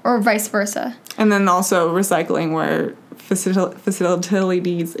 or vice versa. And then also recycling where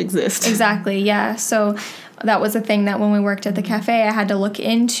facilities exist. Exactly, yeah. So that was a thing that when we worked at the cafe, I had to look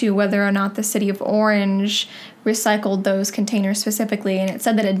into whether or not the city of Orange recycled those containers specifically, and it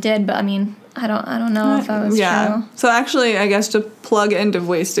said that it did, but I don't know if that was true. So actually, I guess to plug end of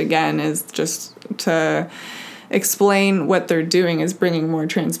waste again is just to explain what they're doing is bringing more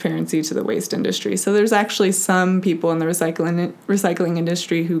transparency to the waste industry. So there's actually some people in the recycling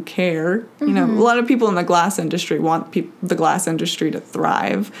industry who care. You know, a lot of people in the glass industry want the glass industry to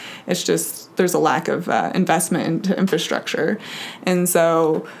thrive. It's just there's a lack of investment into infrastructure. And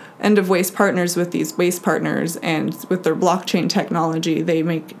so End of Waste partners with these waste partners, and with their blockchain technology,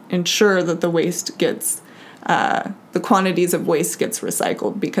 they ensure that the waste gets the quantities of waste gets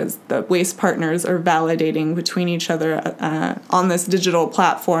recycled, because the waste partners are validating between each other on this digital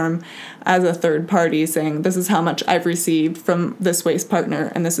platform as a third party, saying this is how much I've received from this waste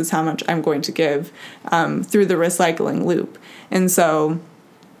partner and this is how much I'm going to give through the recycling loop. And so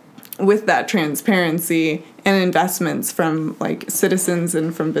with that transparency and investments from like citizens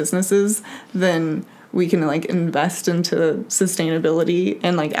and from businesses, then we can like invest into sustainability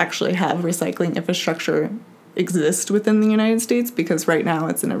and like actually have recycling infrastructure exist within the United States, because right now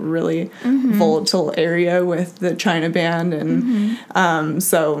it's in a really volatile area with the China ban. And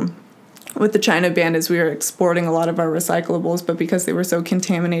so with the China ban is we are exporting a lot of our recyclables, but because they were so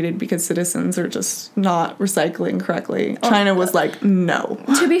contaminated because citizens are just not recycling correctly, China was like, no.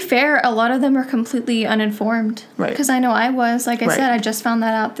 To be fair, a lot of them are completely uninformed. Right. Because I know I was, like I said, I just found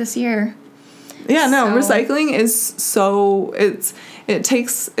that out this year. Yeah, no, recycling is so, it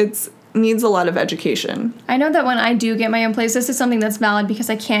needs a lot of education. I know that when I do get my own place, this is something that's valid because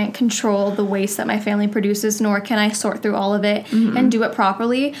I can't control the waste that my family produces, nor can I sort through all of it and do it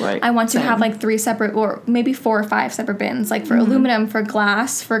properly. Right. I want to have like 3 separate, or maybe 4 or 5 separate bins, like for aluminum, for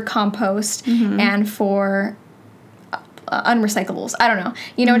glass, for compost, and for unrecyclables. I don't know.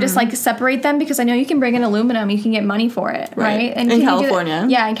 You know, just like separate them, because I know you can bring in aluminum, you can get money for it, right? And in California.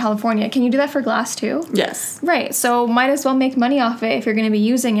 Yeah, in California. Can you do that for glass too? Yes. Right. So might as well make money off it if you're going to be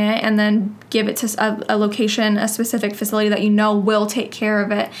using it, and then give it to a location, a specific facility that you know will take care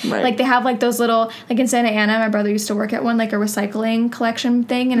of it. Right. Like they have like those little, like in Santa Ana, my brother used to work at one, like a recycling collection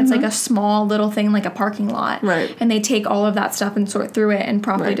thing, and it's like a small little thing, like a parking lot. Right. And they take all of that stuff and sort through it and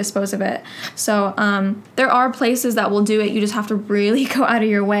properly dispose of it. So there are places that will do it. You just have to really go out of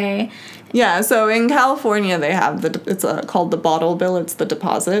your way. Yeah, so in California they have it's called the bottle bill. It's the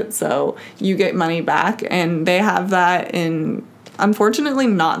deposit, so you get money back, and they have that in, unfortunately,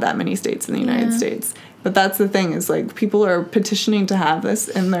 not that many states in the United States. But that's the thing, is like people are petitioning to have this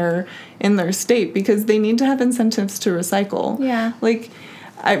in their state because they need to have incentives to recycle. Yeah. Like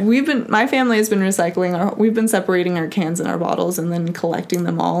my family has been recycling. We've been separating our cans and our bottles and then collecting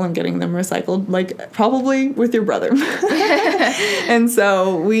them all and getting them recycled, like probably with your brother. And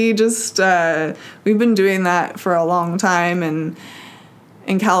so we just, we've been doing that for a long time. And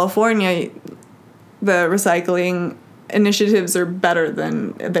in California, the recycling initiatives are better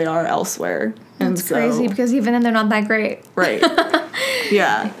than they are elsewhere. That's crazy, because even then they're not that great. Right.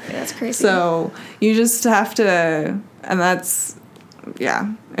 Yeah. That's crazy. So you just have to, and that's,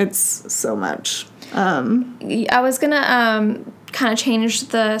 yeah, it's so much. I was gonna kind of change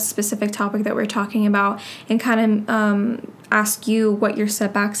the specific topic that we're talking about and kind of ask you what your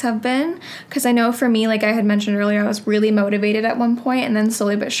setbacks have been, because I know for me, like I had mentioned earlier, I was really motivated at one point, and then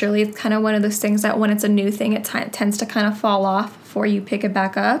slowly but surely it's kind of one of those things that when it's a new thing, it tends to kind of fall off before you pick it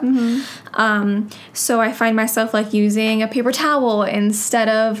back up. So I find myself like using a paper towel instead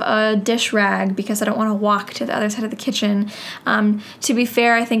of a dish rag because I don't want to walk to the other side of the kitchen. To be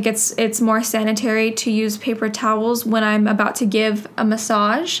fair, I think it's more sanitary to use paper towels when I'm about to give a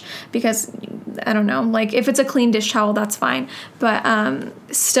massage, because I don't know, like if it's a clean dish towel, that's fine. But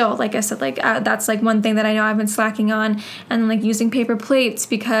still, like I said, like that's like one thing that I know I've been slacking on. And then like using paper plates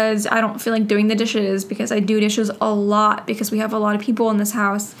because I don't feel like doing the dishes, because I do dishes a lot because we have a lot of people in this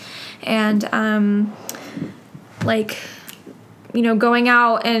house. And like, you know, going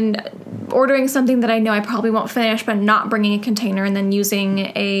out and ordering something that I know I probably won't finish, but not bringing a container and then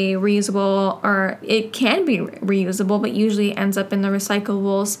using a reusable, or it can be reusable, but usually ends up in the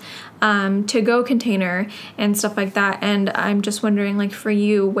recyclables to-go container and stuff like that. And I'm just wondering, like, for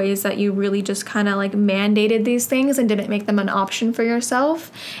you, ways that you really just kind of like mandated these things and didn't make them an option for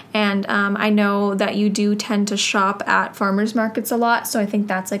yourself. And I know that you do tend to shop at farmers markets a lot, so I think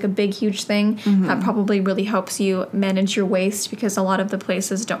that's like a big, huge thing that probably really helps you manage your waste, because a lot of the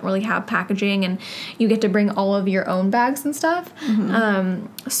places don't really have packaging and you get to bring all of your own bags and stuff.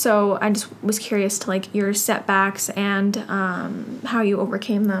 So I just was curious to like your setbacks and how you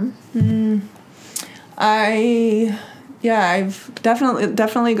overcame them. I've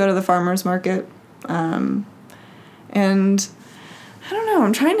definitely go to the farmer's market. And I don't know,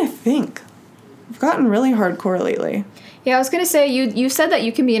 I'm trying to think. I've gotten really hardcore lately. Yeah, I was going to say, you said that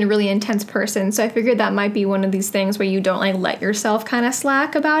you can be a really intense person, so I figured that might be one of these things where you don't, like, let yourself kind of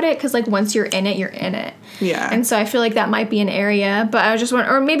slack about it, because, like, once you're in it, you're in it. Yeah. And so I feel like that might be an area, but I was just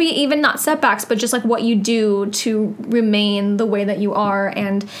wondering, or maybe even not setbacks, but just, like, what you do to remain the way that you are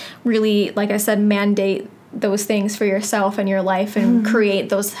and really, like I said, mandate those things for yourself and your life and create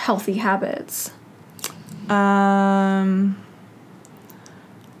those healthy habits.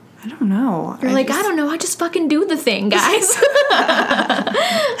 I don't know. I don't know. I just fucking do the thing, guys.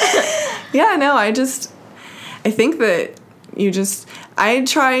 Yeah, no, I think that I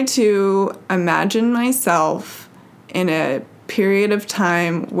try to imagine myself in a period of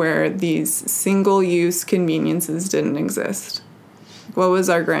time where these single-use conveniences didn't exist. What was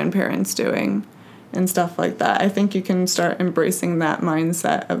our grandparents doing? And stuff like that. I think you can start embracing that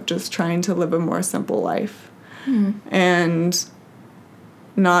mindset of just trying to live a more simple life. And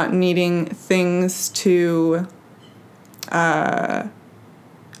not needing things to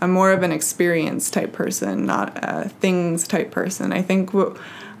I'm more of an experience type person, not a things type person. I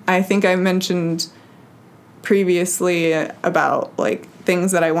think I mentioned previously about, like,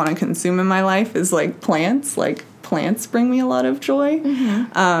 things that I want to consume in my life is, like, plants. Like, plants bring me a lot of joy.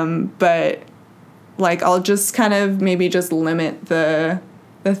 But, like, I'll just kind of maybe just limit the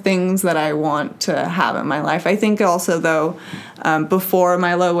things that I want to have in my life. I think also, though, before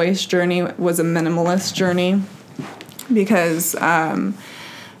my low waste journey was a minimalist journey, because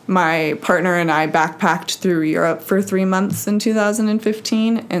my partner and I backpacked through Europe for 3 months in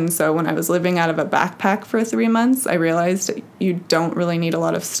 2015. And so when I was living out of a backpack for 3 months, I realized you don't really need a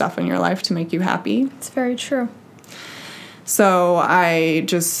lot of stuff in your life to make you happy. It's very true. So I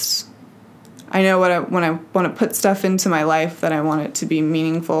know when I want to put stuff into my life, that I want it to be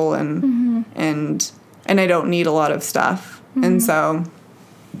meaningful and I don't need a lot of stuff. And so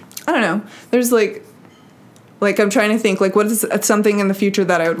I don't know. There's like I'm trying to think, like, what is something in the future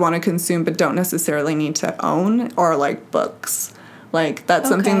that I would want to consume but don't necessarily need to own, or like books. Like, that's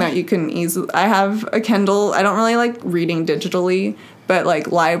something that you can easily... I have a Kindle. I don't really like reading digitally, but,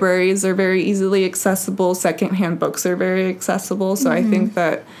 like, libraries are very easily accessible. Secondhand books are very accessible. So I think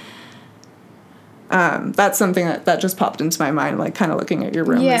that that's something that just popped into my mind, like, kind of looking at your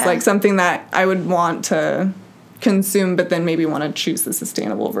room. Yeah. It's, like, something that I would want to consume, but then maybe want to choose the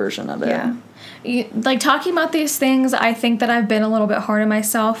sustainable version of it. Yeah. Like, talking about these things, I think that I've been a little bit hard on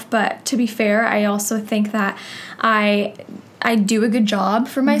myself, but to be fair, I also think that I do a good job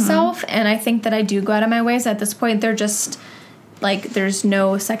for myself, and I think that I do go out of my ways. At this point, they're just, like, there's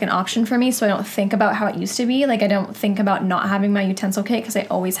no second option for me, so I don't think about how it used to be. Like, I don't think about not having my utensil kit because I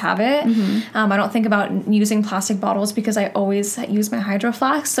always have it. I don't think about using plastic bottles because I always use my Hydro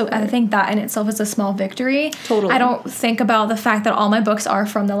Flask, so I think that in itself is a small victory. Totally. I don't think about the fact that all my books are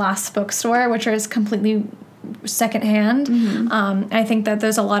from the last bookstore, which is completely secondhand. I think that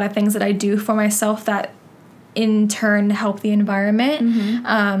there's a lot of things that I do for myself that in turn help the environment,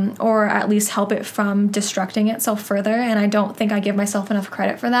 or at least help it from destructing itself further, and I don't think I give myself enough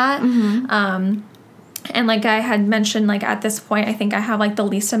credit for that. And like I had mentioned, like, at this point, I think I have, like, the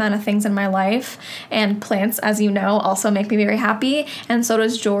least amount of things in my life, and plants, as you know, also make me very happy, and so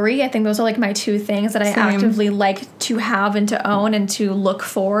does jewelry. I think those are, like, my two things that I actively like to have and to own and to look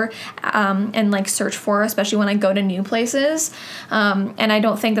for, and, like, search for, especially when I go to new places. And I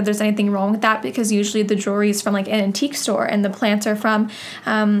don't think that there's anything wrong with that, because usually the jewelry is from, like, an antique store, and the plants are from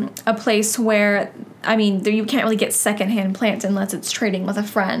a place where, I mean, you can't really get secondhand plants unless it's trading with a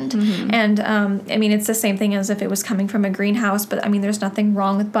friend. And, I mean, it's the same thing as if it was coming from a greenhouse, but, I mean, there's nothing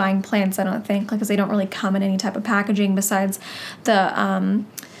wrong with buying plants, I don't think, because they don't really come in any type of packaging besides the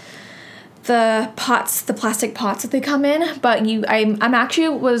pots, the plastic pots that they come in. But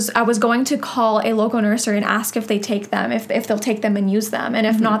I was going to call a local nursery and ask if they take them, if they'll take them and use them, and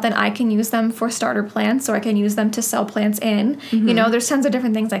if not, then I can use them for starter plants, or I can use them to sell plants in. You know, there's tons of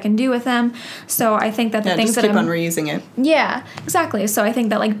different things I can do with them. So I think that the things just that keep on reusing it. Yeah, exactly. So I think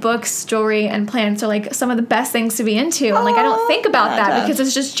that, like, books, jewelry, and plants are, like, some of the best things to be into. And, like, I don't think about that because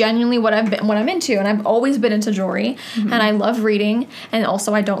it's just genuinely what I'm into, and I've always been into jewelry, and I love reading, and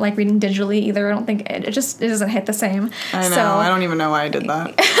also I don't like reading digitally either. I don't think it doesn't hit the same. I know. So, I don't even know why I did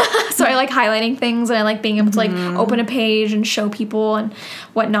that. so I like highlighting things, and I like being able to, like, open a page and show people and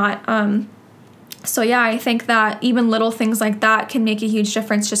whatnot. So yeah, I think that even little things like that can make a huge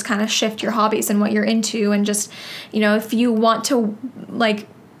difference. Just kind of shift your hobbies and what you're into, and just, you know, if you want to, like,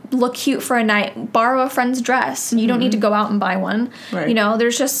 look cute for a night, borrow a friend's dress. You don't need to go out and buy one. Right. You know,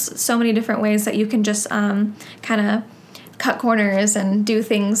 there's just so many different ways that you can just kind of cut corners and do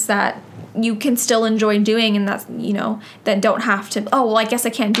things that you can still enjoy doing, and that's, that don't have to, oh, well, I guess I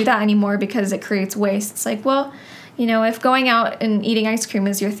can't do that anymore because it creates waste. It's like, well, if going out and eating ice cream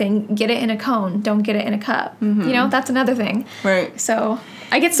is your thing, get it in a cone. Don't get it in a cup. That's another thing. Right. So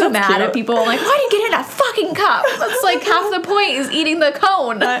I get so mad at people like, why do you get it in a fucking cup? That's like half the point is eating the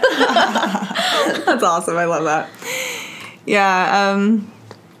cone. That's awesome. I love that. Yeah.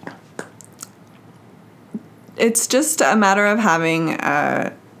 It's just a matter of having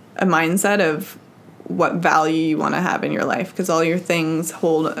a mindset of what value you want to have in your life, because all your things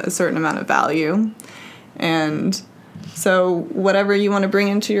hold a certain amount of value. And so whatever you want to bring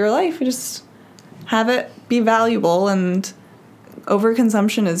into your life, you just have it be valuable. And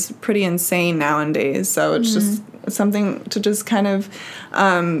overconsumption is pretty insane nowadays. So it's just something to just kind of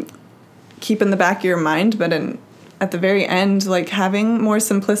keep in the back of your mind. But at the very end, like, having more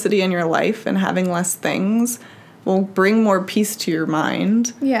simplicity in your life and having less things will bring more peace to your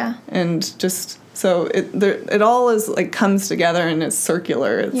mind. Yeah. And just so it all is like comes together and it's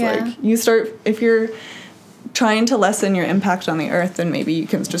circular. It's like you start, if you're trying to lessen your impact on the earth, then maybe you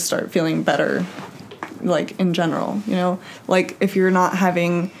can just start feeling better, like, in general, like if you're not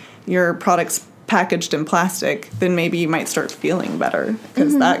having your products packaged in plastic, then maybe you might start feeling better,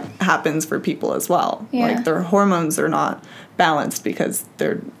 because that happens for people as well. Like, their hormones are not balanced because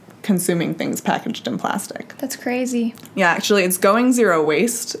they're consuming things packaged in plastic. That's crazy. Yeah, actually, it's Going Zero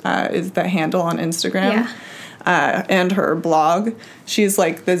Waste is the handle on Instagram. And her blog. She's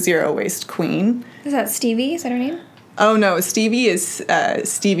like the zero waste queen. Is that Stevie? Is that her name? Oh, no, Stevie is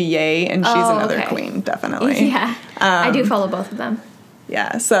Stevie Ye, and she's another queen, definitely. Yeah, I do follow both of them.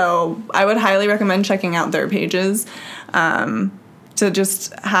 Yeah, so I would highly recommend checking out their pages to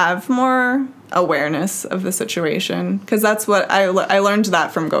just have more awareness of the situation, because that's what I learned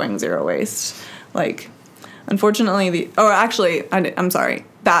that from Going Zero Waste. Like, unfortunately, I'm sorry,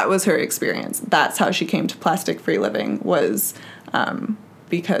 that was her experience. That's how she came to plastic-free living, was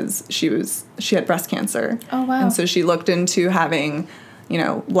because she had breast cancer. Oh, wow. And so she looked into having,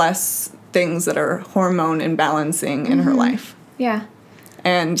 less things that are hormone imbalancing in her life. Yeah.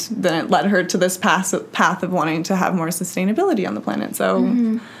 And then it led her to this path of wanting to have more sustainability on the planet. So,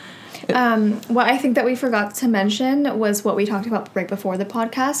 what I think that we forgot to mention was what we talked about right before the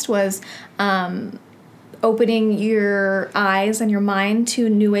podcast was opening your eyes and your mind to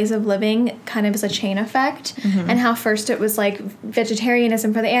new ways of living, kind of as a chain effect, and how first it was like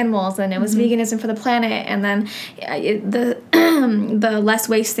vegetarianism for the animals, and it was veganism for the planet, and then the less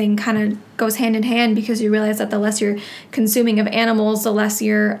waste thing kind of goes hand in hand, because you realize that the less you're consuming of animals, the less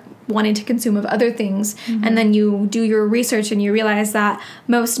you're wanting to consume of other things. And then you do your research and you realize that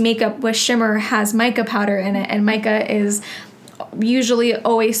most makeup with shimmer has mica powder in it, and mica is usually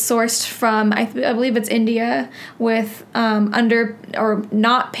always sourced from, I believe it's India, with under or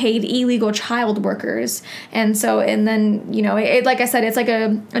not paid illegal child workers. And then like I said, it's like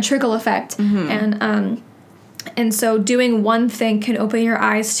a trickle effect. And so doing one thing can open your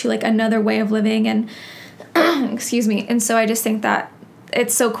eyes to like another way of living, and excuse me. And so I just think that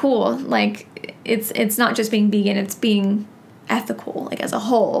it's so cool. Like, it's not just being vegan, it's being ethical, like, as a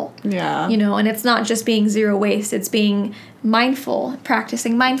whole. Yeah. And it's not just being zero waste, it's being mindful,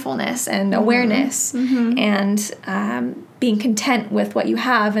 practicing mindfulness and awareness, and being content with what you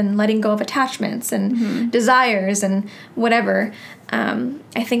have, and letting go of attachments and desires and whatever.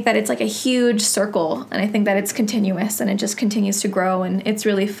 I think that it's like a huge circle, and I think that it's continuous, and it just continues to grow, and it's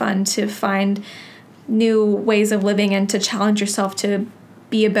really fun to find new ways of living and to challenge yourself to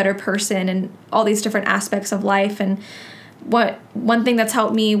be a better person and all these different aspects of life. And one thing that's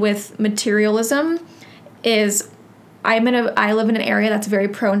helped me with materialism is I live in an area that's very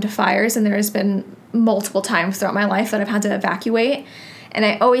prone to fires, and there has been multiple times throughout my life that I've had to evacuate. And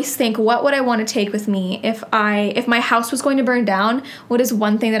I always think, what would I want to take with me if my house was going to burn down? What is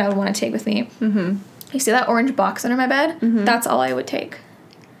one thing that I would want to take with me? You see that orange box under my bed? That's all I would take.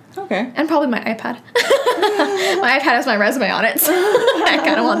 Okay. And probably my iPad. My iPad has my resume on it, so I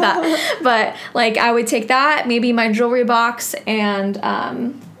kind of want that. But, like, I would take that, maybe my jewelry box, and,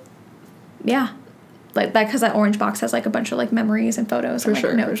 like that, because that orange box has, like, a bunch of, like, memories and photos and,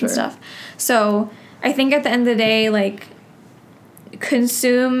 like, notes and stuff. So I think at the end of the day, like,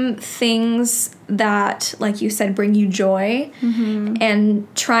 consume things that, like you said, bring you joy, and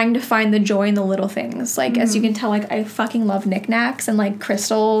trying to find the joy in the little things. Like, as you can tell, like, I fucking love knickknacks and, like,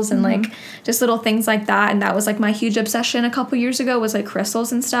 crystals and, like, just little things like that. And that was, like, my huge obsession a couple years ago, was, like,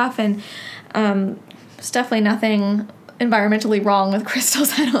 crystals and stuff. And there's definitely nothing environmentally wrong with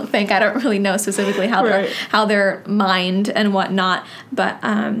crystals, I don't think. I don't really know specifically how they're mined and whatnot. But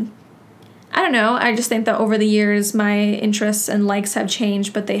I don't know. I just think that over the years, my interests and likes have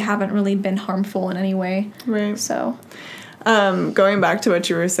changed, but they haven't really been harmful in any way. Right. So, going back to what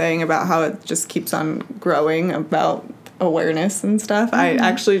you were saying about how it just keeps on growing about awareness and stuff, I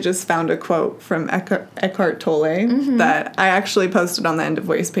actually just found a quote from Eckhart Tolle that I actually posted on the End of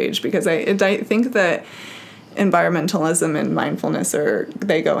Waste page, because I think that environmentalism and mindfulness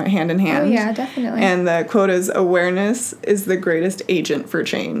they go hand in hand. Oh, yeah, definitely. And the quote is, "Awareness is the greatest agent for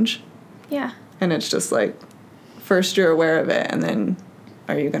change." Yeah. And it's just like, first you're aware of it, and then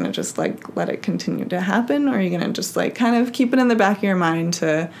are you going to just like let it continue to happen, or are you going to just like kind of keep it in the back of your mind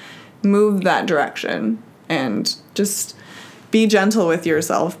to move that direction and just be gentle with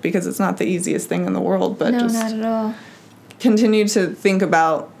yourself, because it's not the easiest thing in the world, but No, just not at all. continue to think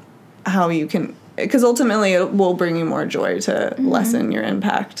about how you can, because ultimately it will bring you more joy to lessen your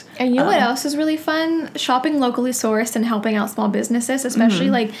impact. And you know what else is really fun? Shopping locally sourced and helping out small businesses, especially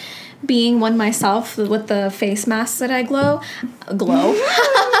like being one myself with the face masks that I glow.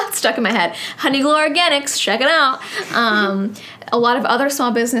 Stuck in my head. Honey Glow Organics, check it out. A lot of other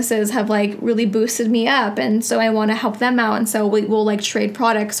small businesses have like really boosted me up, and so I want to help them out, and so we'll like trade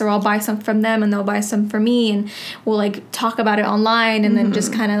products, or I'll buy some from them and they'll buy some from me, and we'll like talk about it online, and then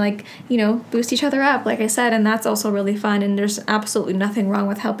just kind of like, you know, boost each other up, like I said, and that's also really fun. And there's absolutely nothing wrong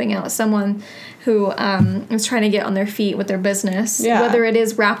with helping out someone who is trying to get on their feet with their business, whether it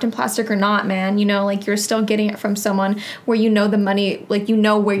is wrapped in plastic or not, man. You know, like, you're still getting it from someone where you know the money, like, you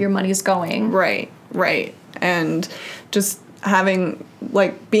know where your money's going. Right. And just having,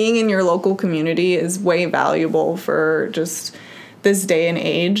 like, being in your local community is way valuable for just this day and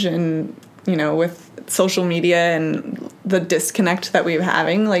age. And, you know, with social media and the disconnect that we're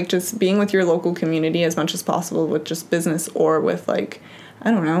having, like, just being with your local community as much as possible with just business, or with, like, I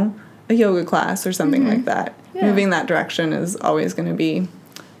don't know, a yoga class or something like that. Yeah. Moving that direction is always going to be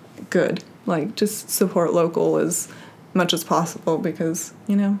good. Like, just support local as much as possible, because,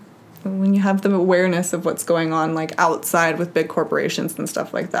 you know, when you have the awareness of what's going on, like, outside with big corporations and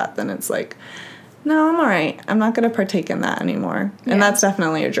stuff like that, then it's like, no, I'm all right. I'm not going to partake in that anymore. Yeah. And that's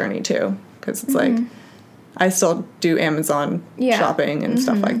definitely a journey, too, because it's like, I still do Amazon shopping and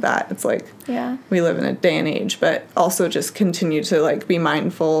stuff like that. It's like, we live in a day and age, but also just continue to, like, be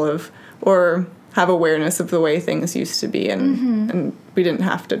mindful of, or have awareness of the way things used to be, and we didn't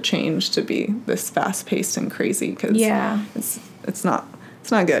have to change to be this fast-paced and crazy, because it's not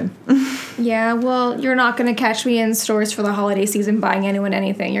good. Yeah, well, you're not going to catch me in stores for the holiday season buying anyone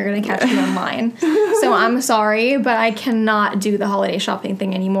anything. You're going to catch me online. So I'm sorry, but I cannot do the holiday shopping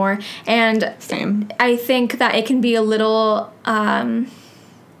thing anymore. And same. I think that it can be a little...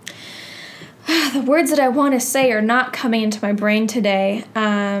 the words that I want to say are not coming into my brain today.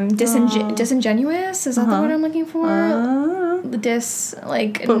 Disingenuous? Is that the word I'm looking for?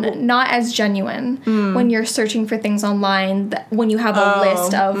 Not as genuine when you're searching for things online, when you have a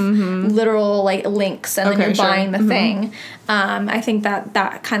list of literal, like, links, and then you're buying the thing. I think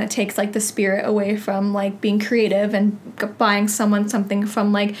that kind of takes, like, the spirit away from, like, being creative and buying someone something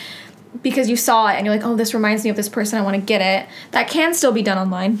from, like, because you saw it and you're like, oh, this reminds me of this person, I want to get it. That can still be done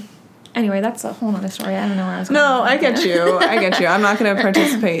online. Anyway, that's a whole other story. I don't know where I was going. No, I get you. I'm not going to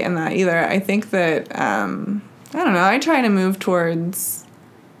participate in that either. I think that, I don't know, I try to move towards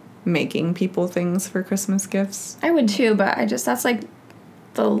making people things for Christmas gifts. I would too, but that's like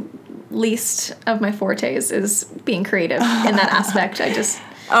the least of my fortes is being creative in that aspect. Okay,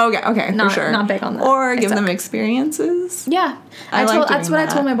 for sure. Not big on that. Or give them experiences. Yeah. That's what I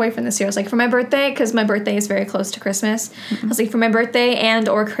told my boyfriend this year. I was like, for my birthday, because my birthday is very close to Christmas, I was like, for my birthday and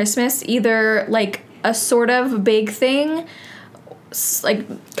or Christmas, either, like, a sort of big thing, like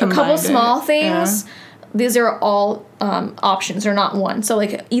a couple small things. Yeah. These are all options, or not one. So,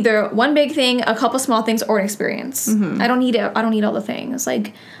 like, either one big thing, a couple small things, or an experience. I don't need it. I don't need all the things.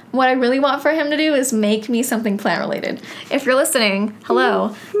 Like, what I really want for him to do is make me something plant related. If you're listening,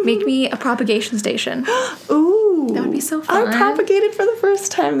 hello, make me a propagation station. Ooh, that would be so fun. I propagated for the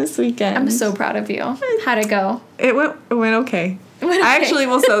first time this weekend. I'm so proud of you. How'd it go? It went okay. I actually, it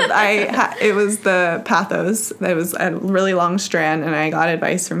was the pathos. It was a really long strand, and I got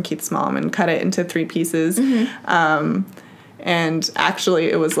advice from Keith's mom and cut it into 3 pieces. And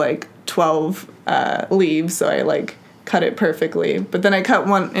actually, it was like 12 leaves, so I, like, cut it perfectly. But then I cut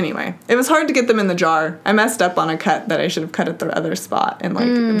one anyway. It was hard to get them in the jar. I messed up on a cut that I should have cut at the other spot, and, like,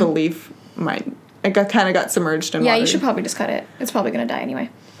 the leaf kind of got submerged in water. Yeah, you should probably just cut it. It's probably gonna die anyway.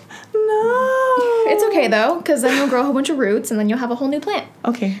 No. It's okay, though, because then you'll grow a whole bunch of roots, and then you'll have a whole new plant.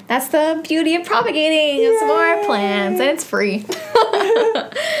 Okay. That's the beauty of propagating. It's more plants, and it's free.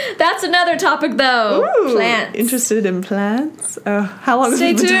 That's another topic, though. Ooh, Plants. Interested in plants? How long Stay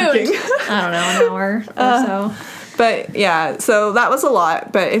have we been tuned. talking? I don't know, an hour or so. But yeah, so that was a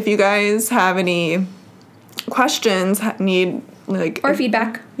lot. But if you guys have any questions, need like Or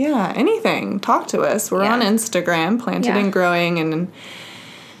feedback. Yeah, anything, talk to us. We're on Instagram, Planted and Growing, and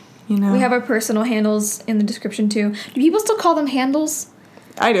you know we have our personal handles in the description too. Do people still call them handles?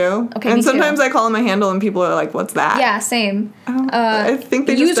 I do. Okay, and sometimes I call them a handle, and people are like, "What's that?" Yeah, same. I think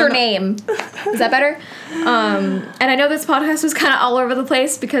they just username. Is that better? And I know this podcast was kind of all over the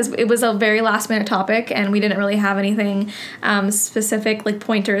place because it was a very last minute topic, and we didn't really have anything specific like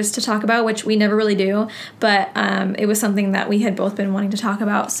pointers to talk about, which we never really do. But it was something that we had both been wanting to talk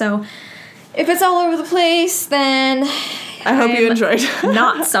about. So if it's all over the place, then I hope you enjoyed.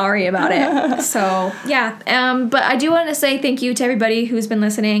 Not sorry about it. So yeah, but I do want to say thank you to everybody who's been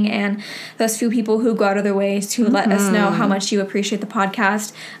listening and those few people who go out of their way to let us know how much you appreciate the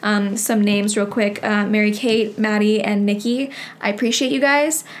podcast. Some names real quick: Mary Kate, Maddie, and Nikki. I appreciate you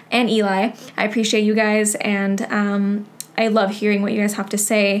guys, and Eli. I appreciate you guys, and I love hearing what you guys have to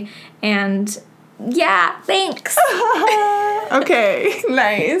say. And yeah, thanks. Okay,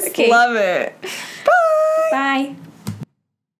 nice. Okay. Love it. Bye. Bye.